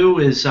going to do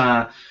is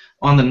on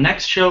the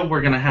next show,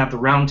 we're going to have the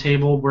round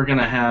table. We're going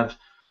to have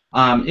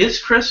is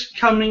Chris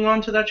coming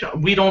on to that show?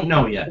 We don't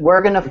know yet.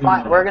 We're gonna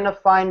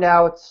find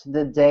out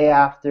the day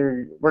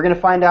after. We're gonna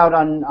find out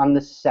on the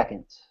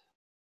 2nd.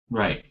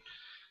 Right.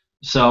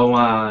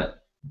 So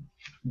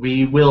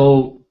we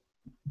will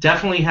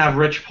definitely have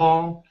Rich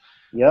Paul.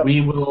 Yep.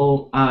 We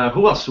will.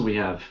 Who else do we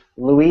have?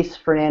 Luis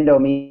Fernando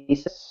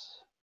Mises.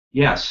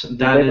 Yes,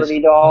 that Liberty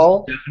is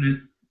Doll.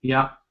 definite.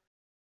 Yeah.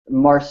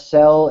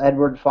 Marcel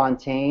Edward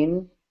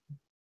Fontaine.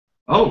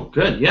 Oh,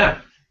 good.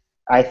 Yeah.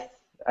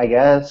 I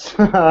guess.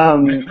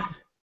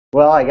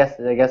 Well, I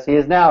guess he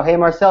is now. Hey,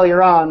 Marcel,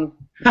 you're on.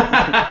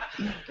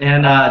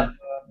 And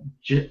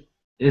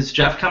is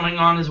Jeff coming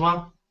on as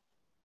well?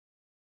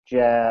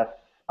 Jeff.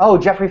 Oh,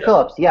 Jeffrey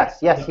Phillips. Yes,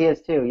 he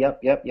is too.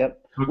 Yep. Okay.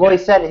 Well, he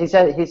said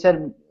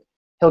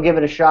he'll give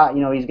it a shot.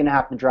 You know, he's gonna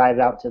have to drive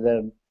out to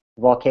the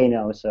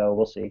volcano, so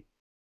we'll see.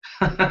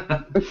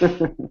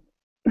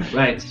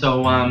 Right.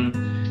 So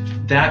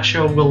that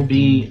show will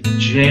be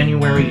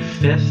January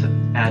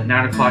 5th at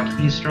 9 o'clock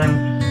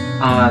Eastern.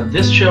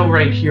 This show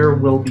right here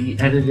will be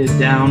edited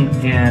down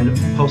and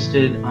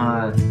posted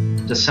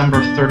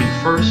December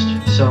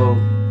 31st, so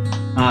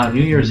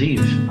New Year's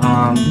Eve,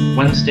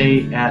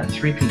 Wednesday at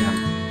 3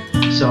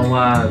 p.m. So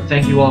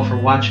thank you all for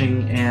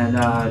watching, and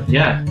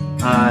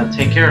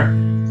take care.